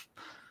Saad,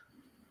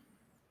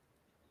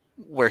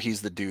 where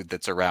he's the dude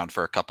that's around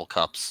for a couple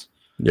cups.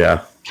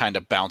 Yeah. Kind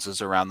of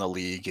bounces around the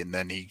league, and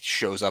then he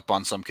shows up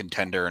on some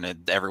contender,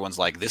 and everyone's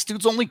like, this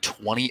dude's only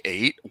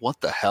 28?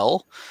 What the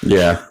hell?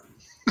 Yeah.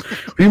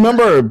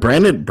 Remember,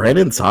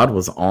 Brandon Saad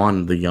was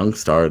on the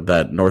Youngstar,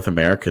 that North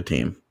America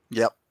team.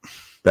 Yep.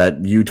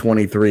 That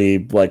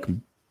U23, like,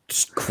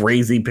 just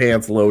crazy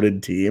pants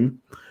loaded team.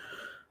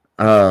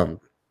 But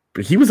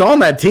he was on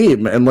that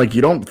team, and, like,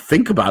 you don't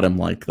think about him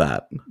like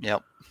that.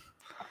 Yep.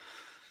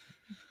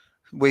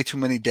 Way too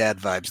many dad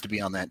vibes to be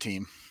on that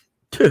team.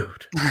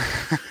 Dude,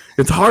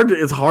 it's hard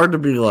to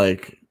be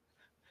like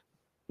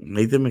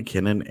Nathan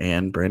McKinnon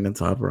and Brandon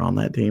Saad were on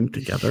that team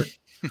together.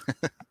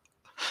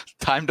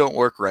 Time don't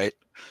work right.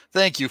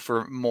 Thank you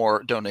for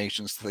more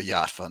donations to the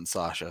Yacht Fund,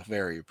 Sasha.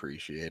 Very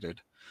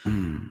appreciated.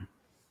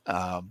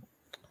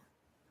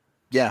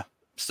 Yeah.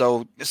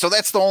 So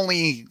that's the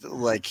only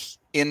like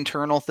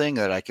internal thing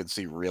that I could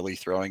see really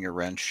throwing a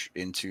wrench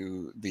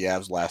into the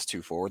Avs' last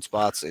 2 forward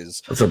spots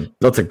is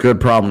that's a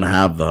good problem to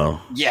have, though.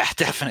 Yeah,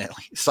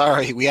 definitely.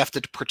 Sorry, we have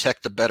to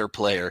protect the better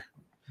player.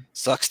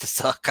 Sucks to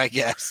suck, I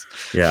guess.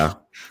 Yeah.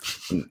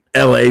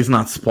 LA's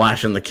not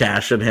splashing the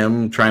cash at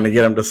him, trying to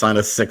get him to sign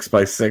a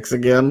 6x6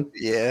 again.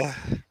 Yeah.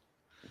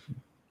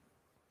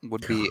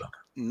 Would be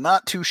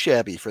not too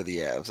shabby for the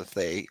Avs if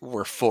they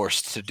were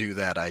forced to do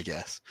that, I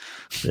guess.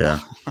 Yeah.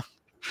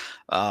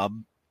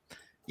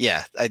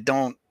 Yeah, I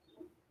don't.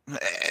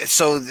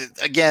 So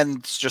again,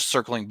 it's just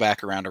circling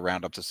back around to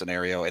round up the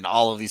scenario. In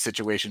all of these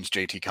situations,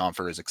 JT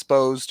Compher is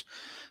exposed.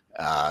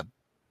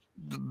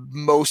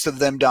 Most of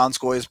them,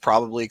 Donskoy is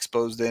probably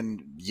exposed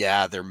in.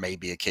 Yeah, there may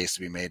be a case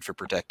to be made for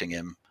protecting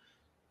him,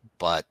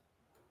 but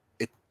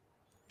it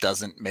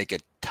doesn't make a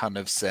ton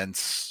of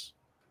sense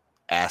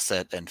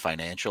asset and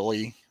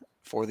financially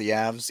for the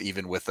Avs,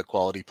 even with the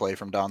quality play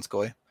from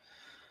Donskoy.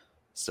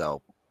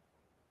 So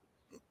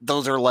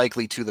those are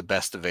likely two the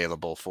best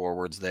available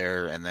forwards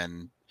there. And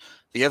then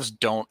the Avs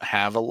don't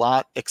have a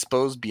lot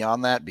exposed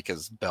beyond that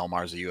because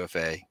Belmar's a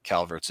UFA,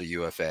 Calvert's a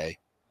UFA.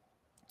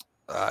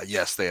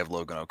 Yes, they have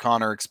Logan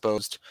O'Connor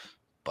exposed,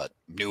 but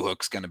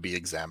Newhook's going to be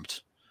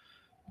exempt.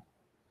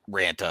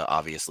 Ranta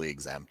obviously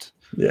exempt.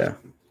 Yeah.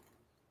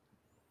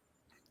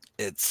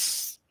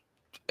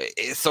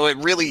 So it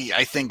really,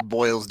 I think,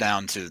 boils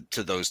down to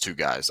those two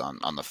guys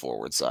on the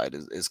forward side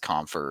is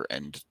Compher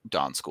and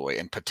Donskoy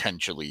and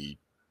potentially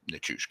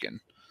Nichushkin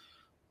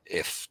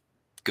if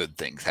good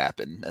things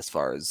happen as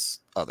far as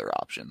other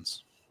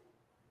options.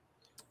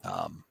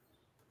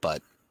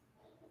 But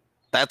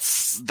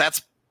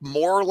that's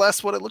more or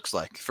less what it looks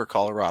like for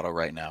Colorado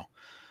right now.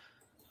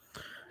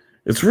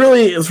 It's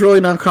really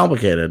not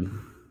complicated.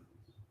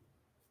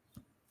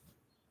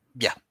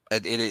 Yeah,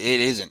 it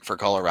isn't for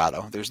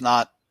Colorado.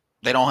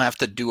 They don't have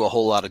to do a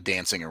whole lot of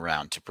dancing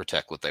around to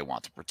protect what they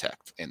want to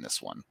protect in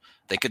this one.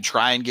 They could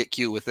try and get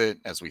cute with it,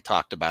 as we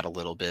talked about a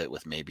little bit,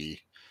 with maybe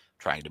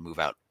trying to move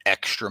out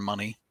extra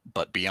money.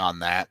 But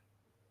beyond that,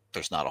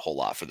 there's not a whole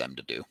lot for them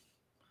to do.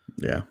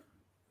 Yeah.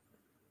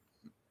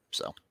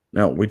 So.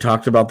 No, we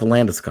talked about the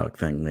Landeskog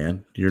thing,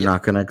 man. You're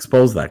not going to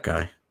expose that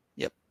guy.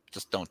 Yep.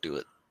 Just don't do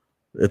it.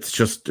 It's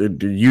just,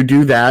 you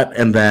do that,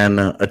 and then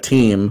a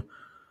team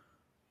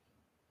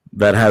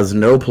that has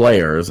no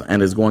players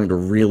and is going to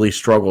really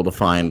struggle to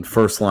find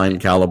first-line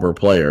caliber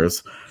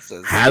players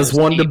has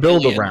one to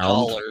build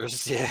around.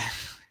 Yeah.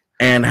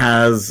 And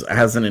has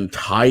an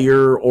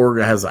entire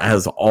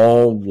has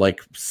all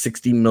like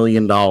 $60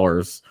 million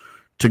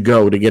to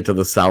go to get to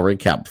the salary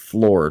cap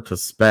floor to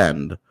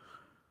spend.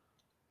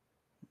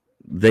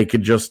 They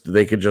could just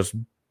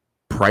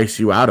price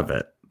you out of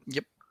it.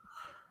 Yep.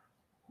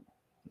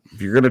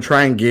 If you're gonna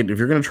try and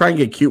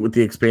get cute with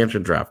the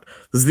expansion draft,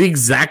 this is the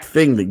exact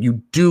thing that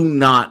you do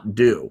not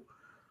do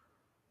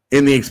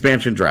in the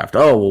expansion draft.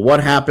 Oh, well,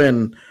 what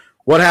happened?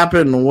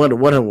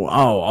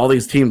 All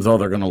these teams,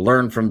 they're going to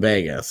learn from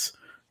Vegas.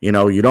 You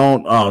know, you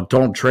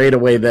don't trade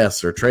away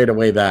this or trade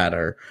away that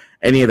or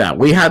any of that.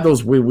 We had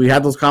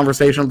those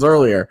conversations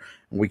earlier,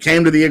 and we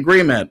came to the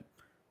agreement.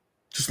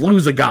 Just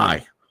lose a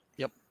guy.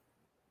 Yep.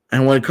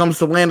 And when it comes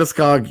to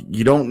Landeskog,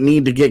 you don't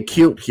need to get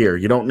cute here.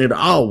 You don't need,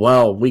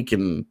 we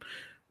can,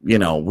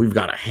 we've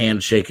got a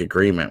handshake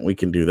agreement. We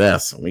can do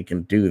this and we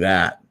can do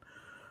that.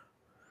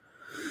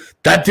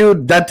 That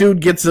dude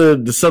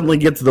suddenly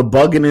gets the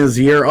bug in his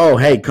ear. Oh,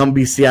 hey, come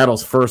be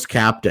Seattle's first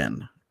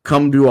captain.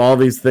 Come do all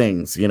these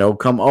things. Hey,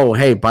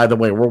 by the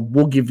way,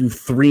 we'll give you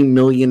 $3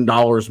 million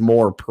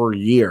more per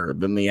year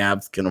than the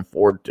Avs can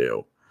afford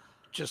to.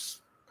 Just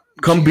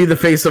come be the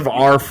face of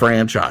our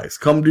franchise.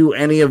 Come do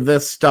any of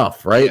this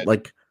stuff, right?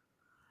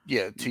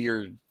 To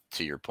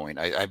your point,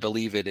 I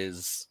believe it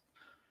is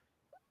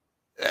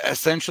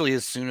essentially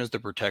as soon as the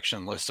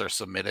protection lists are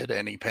submitted,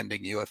 any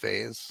pending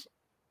UFAs,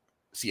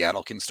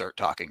 Seattle can start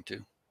talking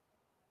to.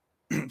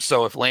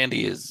 So if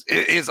Landy is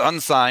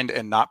unsigned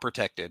and not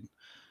protected,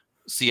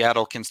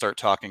 Seattle can start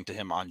talking to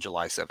him on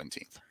July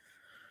 17th.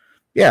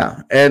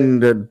 Yeah,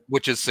 and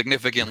which is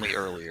significantly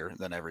earlier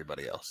than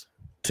everybody else.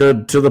 To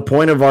the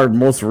point of our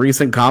most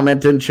recent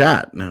comment in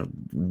chat,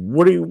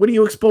 what are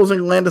you exposing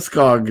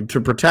Landeskog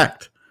to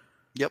protect?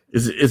 Yep.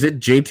 Is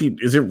it JT?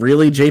 Is it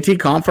really JT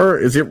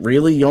Compher? Is it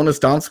really Jonas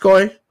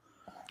Donskoy?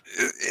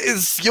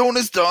 Is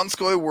Jonas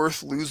Donskoy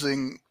worth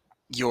losing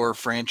your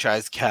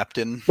franchise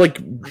captain?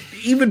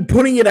 Even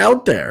putting it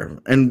out there,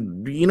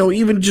 and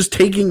even just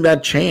taking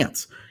that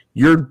chance,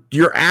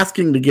 you're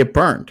asking to get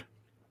burned.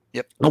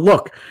 Yep. Now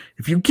look,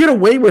 if you get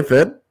away with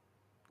it,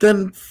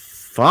 then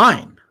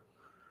fine.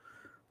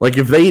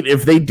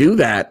 If they do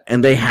that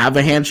and they have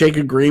a handshake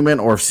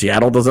agreement, or if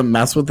Seattle doesn't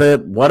mess with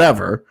it,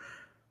 whatever,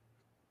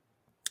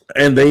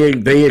 and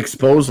they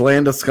expose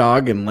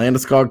Landeskog and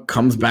Landeskog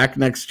comes back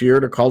next year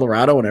to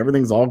Colorado and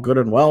everything's all good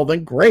and well,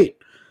 then great.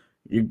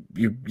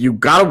 You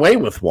got away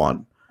with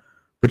one,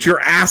 but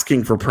you're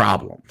asking for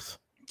problems.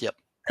 Yep.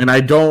 And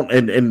I don't,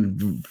 and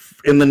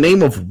in the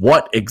name of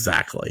what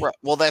exactly? Right.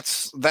 Well,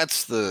 that's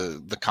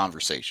the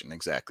conversation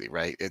exactly,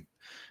 right?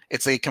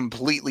 It's a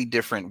completely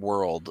different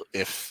world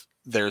if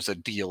there's a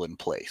deal in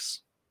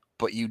place,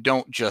 but you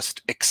don't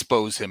just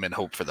expose him and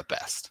hope for the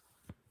best.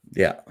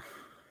 Yeah.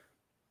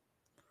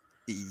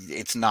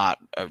 It's not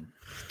a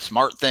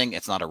smart thing.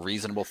 It's not a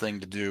reasonable thing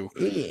to do.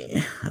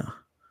 Yeah.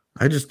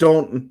 I just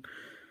don't.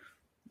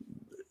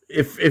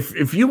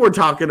 If you were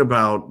talking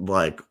about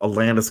a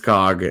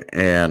Landeskog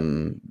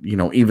and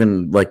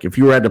even if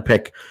you had to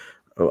pick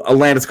a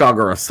Landeskog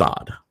or a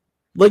Saad.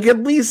 Like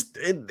at least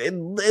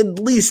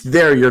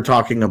there you're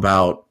talking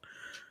about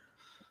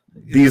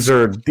these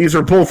are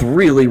both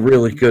really,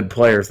 really good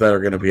players that are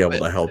going to be able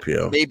to help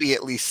you. Maybe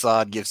at least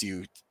Saad gives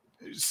you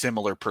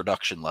similar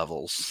production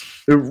levels.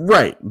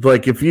 Right.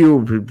 Like if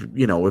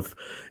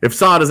if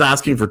Saad is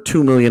asking for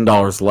 $2 million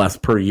less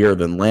per year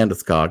than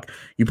Landeskog,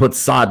 you put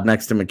Saad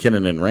next to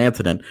McKinnon and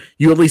Rantanen,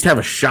 you at least have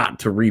a shot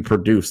to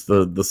reproduce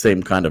the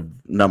same kind of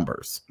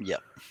numbers. Yeah.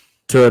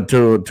 To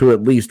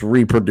at least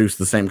reproduce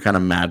the same kind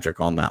of magic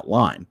on that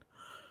line.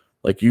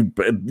 Like you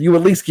at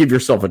least give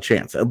yourself a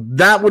chance.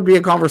 That would be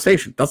a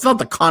conversation. That's not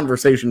the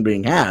conversation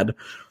being had.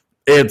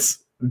 It's,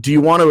 do you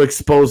want to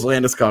expose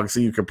Landeskog so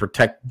you can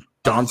protect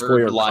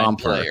Donskoy or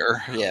Compher?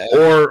 Yeah.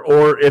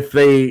 Or if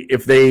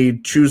they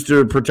choose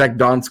to protect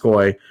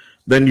Donskoy,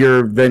 then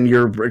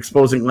you're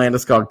exposing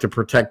Landeskog to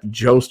protect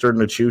Jost or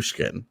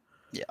Nichushkin.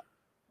 Yeah.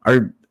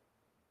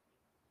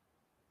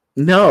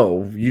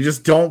 No, you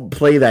just don't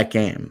play that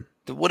game.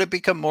 Would it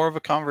become more of a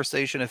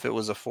conversation if it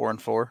was a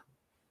 4-4?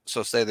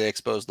 So say they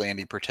expose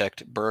Landy,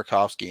 protect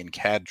Burakovsky and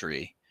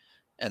Kadri,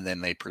 and then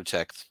they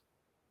protect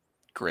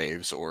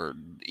Graves or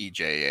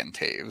EJ and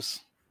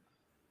Taves.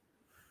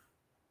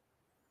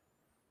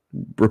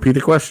 Repeat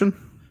the question.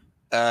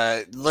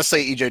 Let's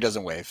say EJ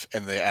doesn't waive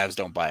and the Avs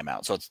don't buy him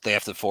out, so they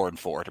have to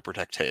 4-4 to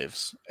protect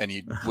Taves. And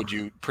would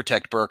you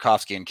protect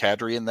Burakovsky and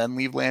Kadri and then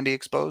leave Landy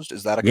exposed?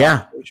 Is that a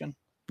conversation?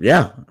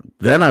 Yeah,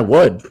 then I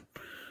would,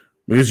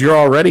 because you're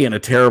already in a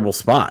terrible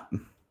spot.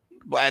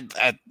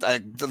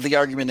 The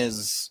argument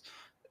is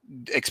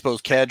expose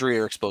Kadri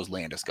or expose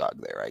Landeskog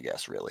there, I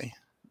guess, really.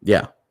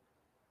 Yeah.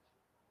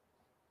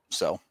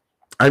 So,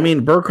 I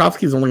mean,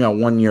 Burakovsky's only got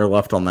 1 year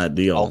left on that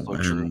deal. Also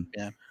true,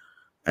 yeah.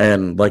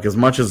 And like as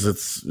much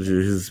as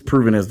he's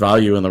proven his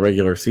value in the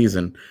regular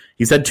season,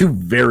 he's had 2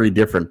 very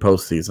different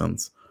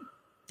postseasons.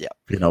 Yeah.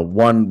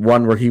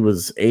 One where he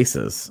was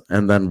aces,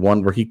 and then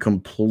one where he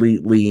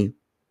completely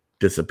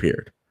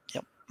disappeared.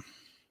 Yep.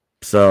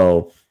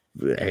 So,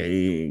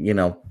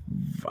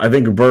 I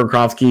think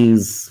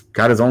Burakovsky's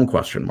got his own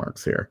question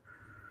marks here.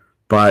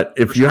 But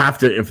if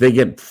they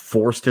get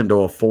forced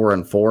into a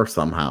 4-4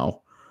 somehow,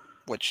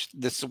 which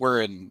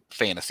we're in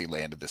fantasy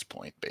land at this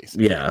point,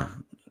 basically. Yeah,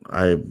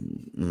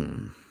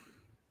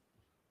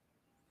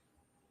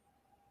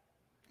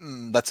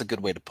 that's a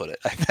good way to put it.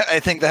 I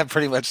think that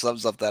pretty much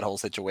sums up that whole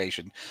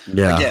situation.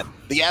 Yeah. Again,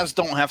 the Avs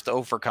don't have to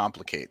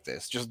overcomplicate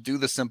this. Just do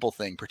the simple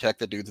thing. Protect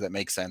the dudes that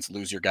make sense.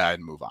 Lose your guy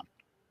and move on.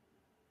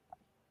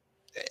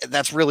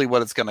 That's really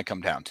what it's going to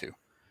come down to.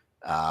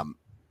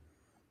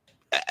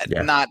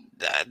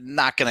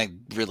 Not going to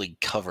really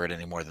cover it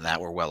any more than that.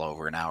 We're well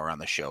over an hour on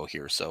the show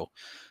here. So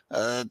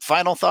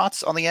final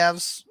thoughts on the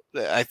Avs?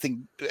 I think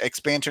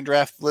expansion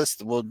draft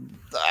list. Well,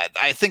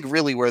 I think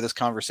really where this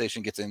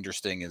conversation gets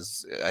interesting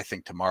is I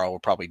think tomorrow we'll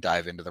probably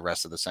dive into the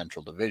rest of the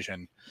Central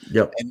Division.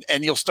 Yep.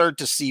 And you'll start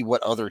to see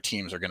what other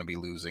teams are going to be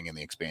losing in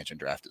the expansion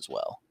draft as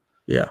well.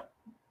 Yeah.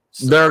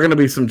 So, there are going to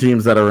be some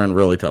teams that are in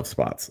really tough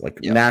spots. Like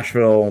yep.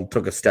 Nashville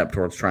took a step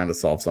towards trying to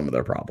solve some of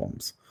their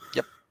problems.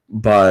 Yep.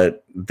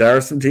 But there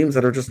are some teams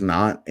that are just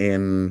not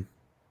in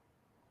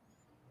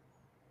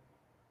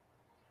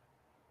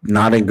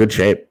good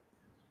shape.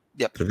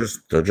 Yep.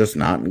 They're just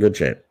not in good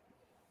shape.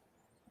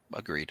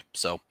 Agreed.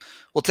 So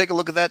we'll take a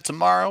look at that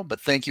tomorrow, but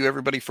thank you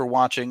everybody for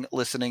watching,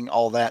 listening,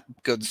 all that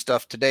good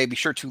stuff today. Be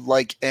sure to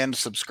like and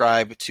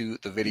subscribe to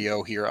the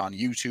video here on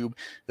YouTube.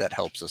 That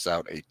helps us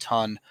out a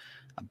ton.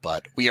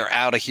 But we are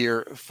out of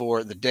here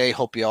for the day.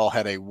 Hope you all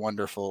had a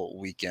wonderful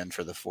weekend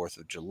for the 4th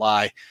of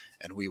July,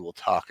 and we will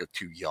talk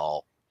to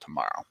y'all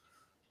tomorrow.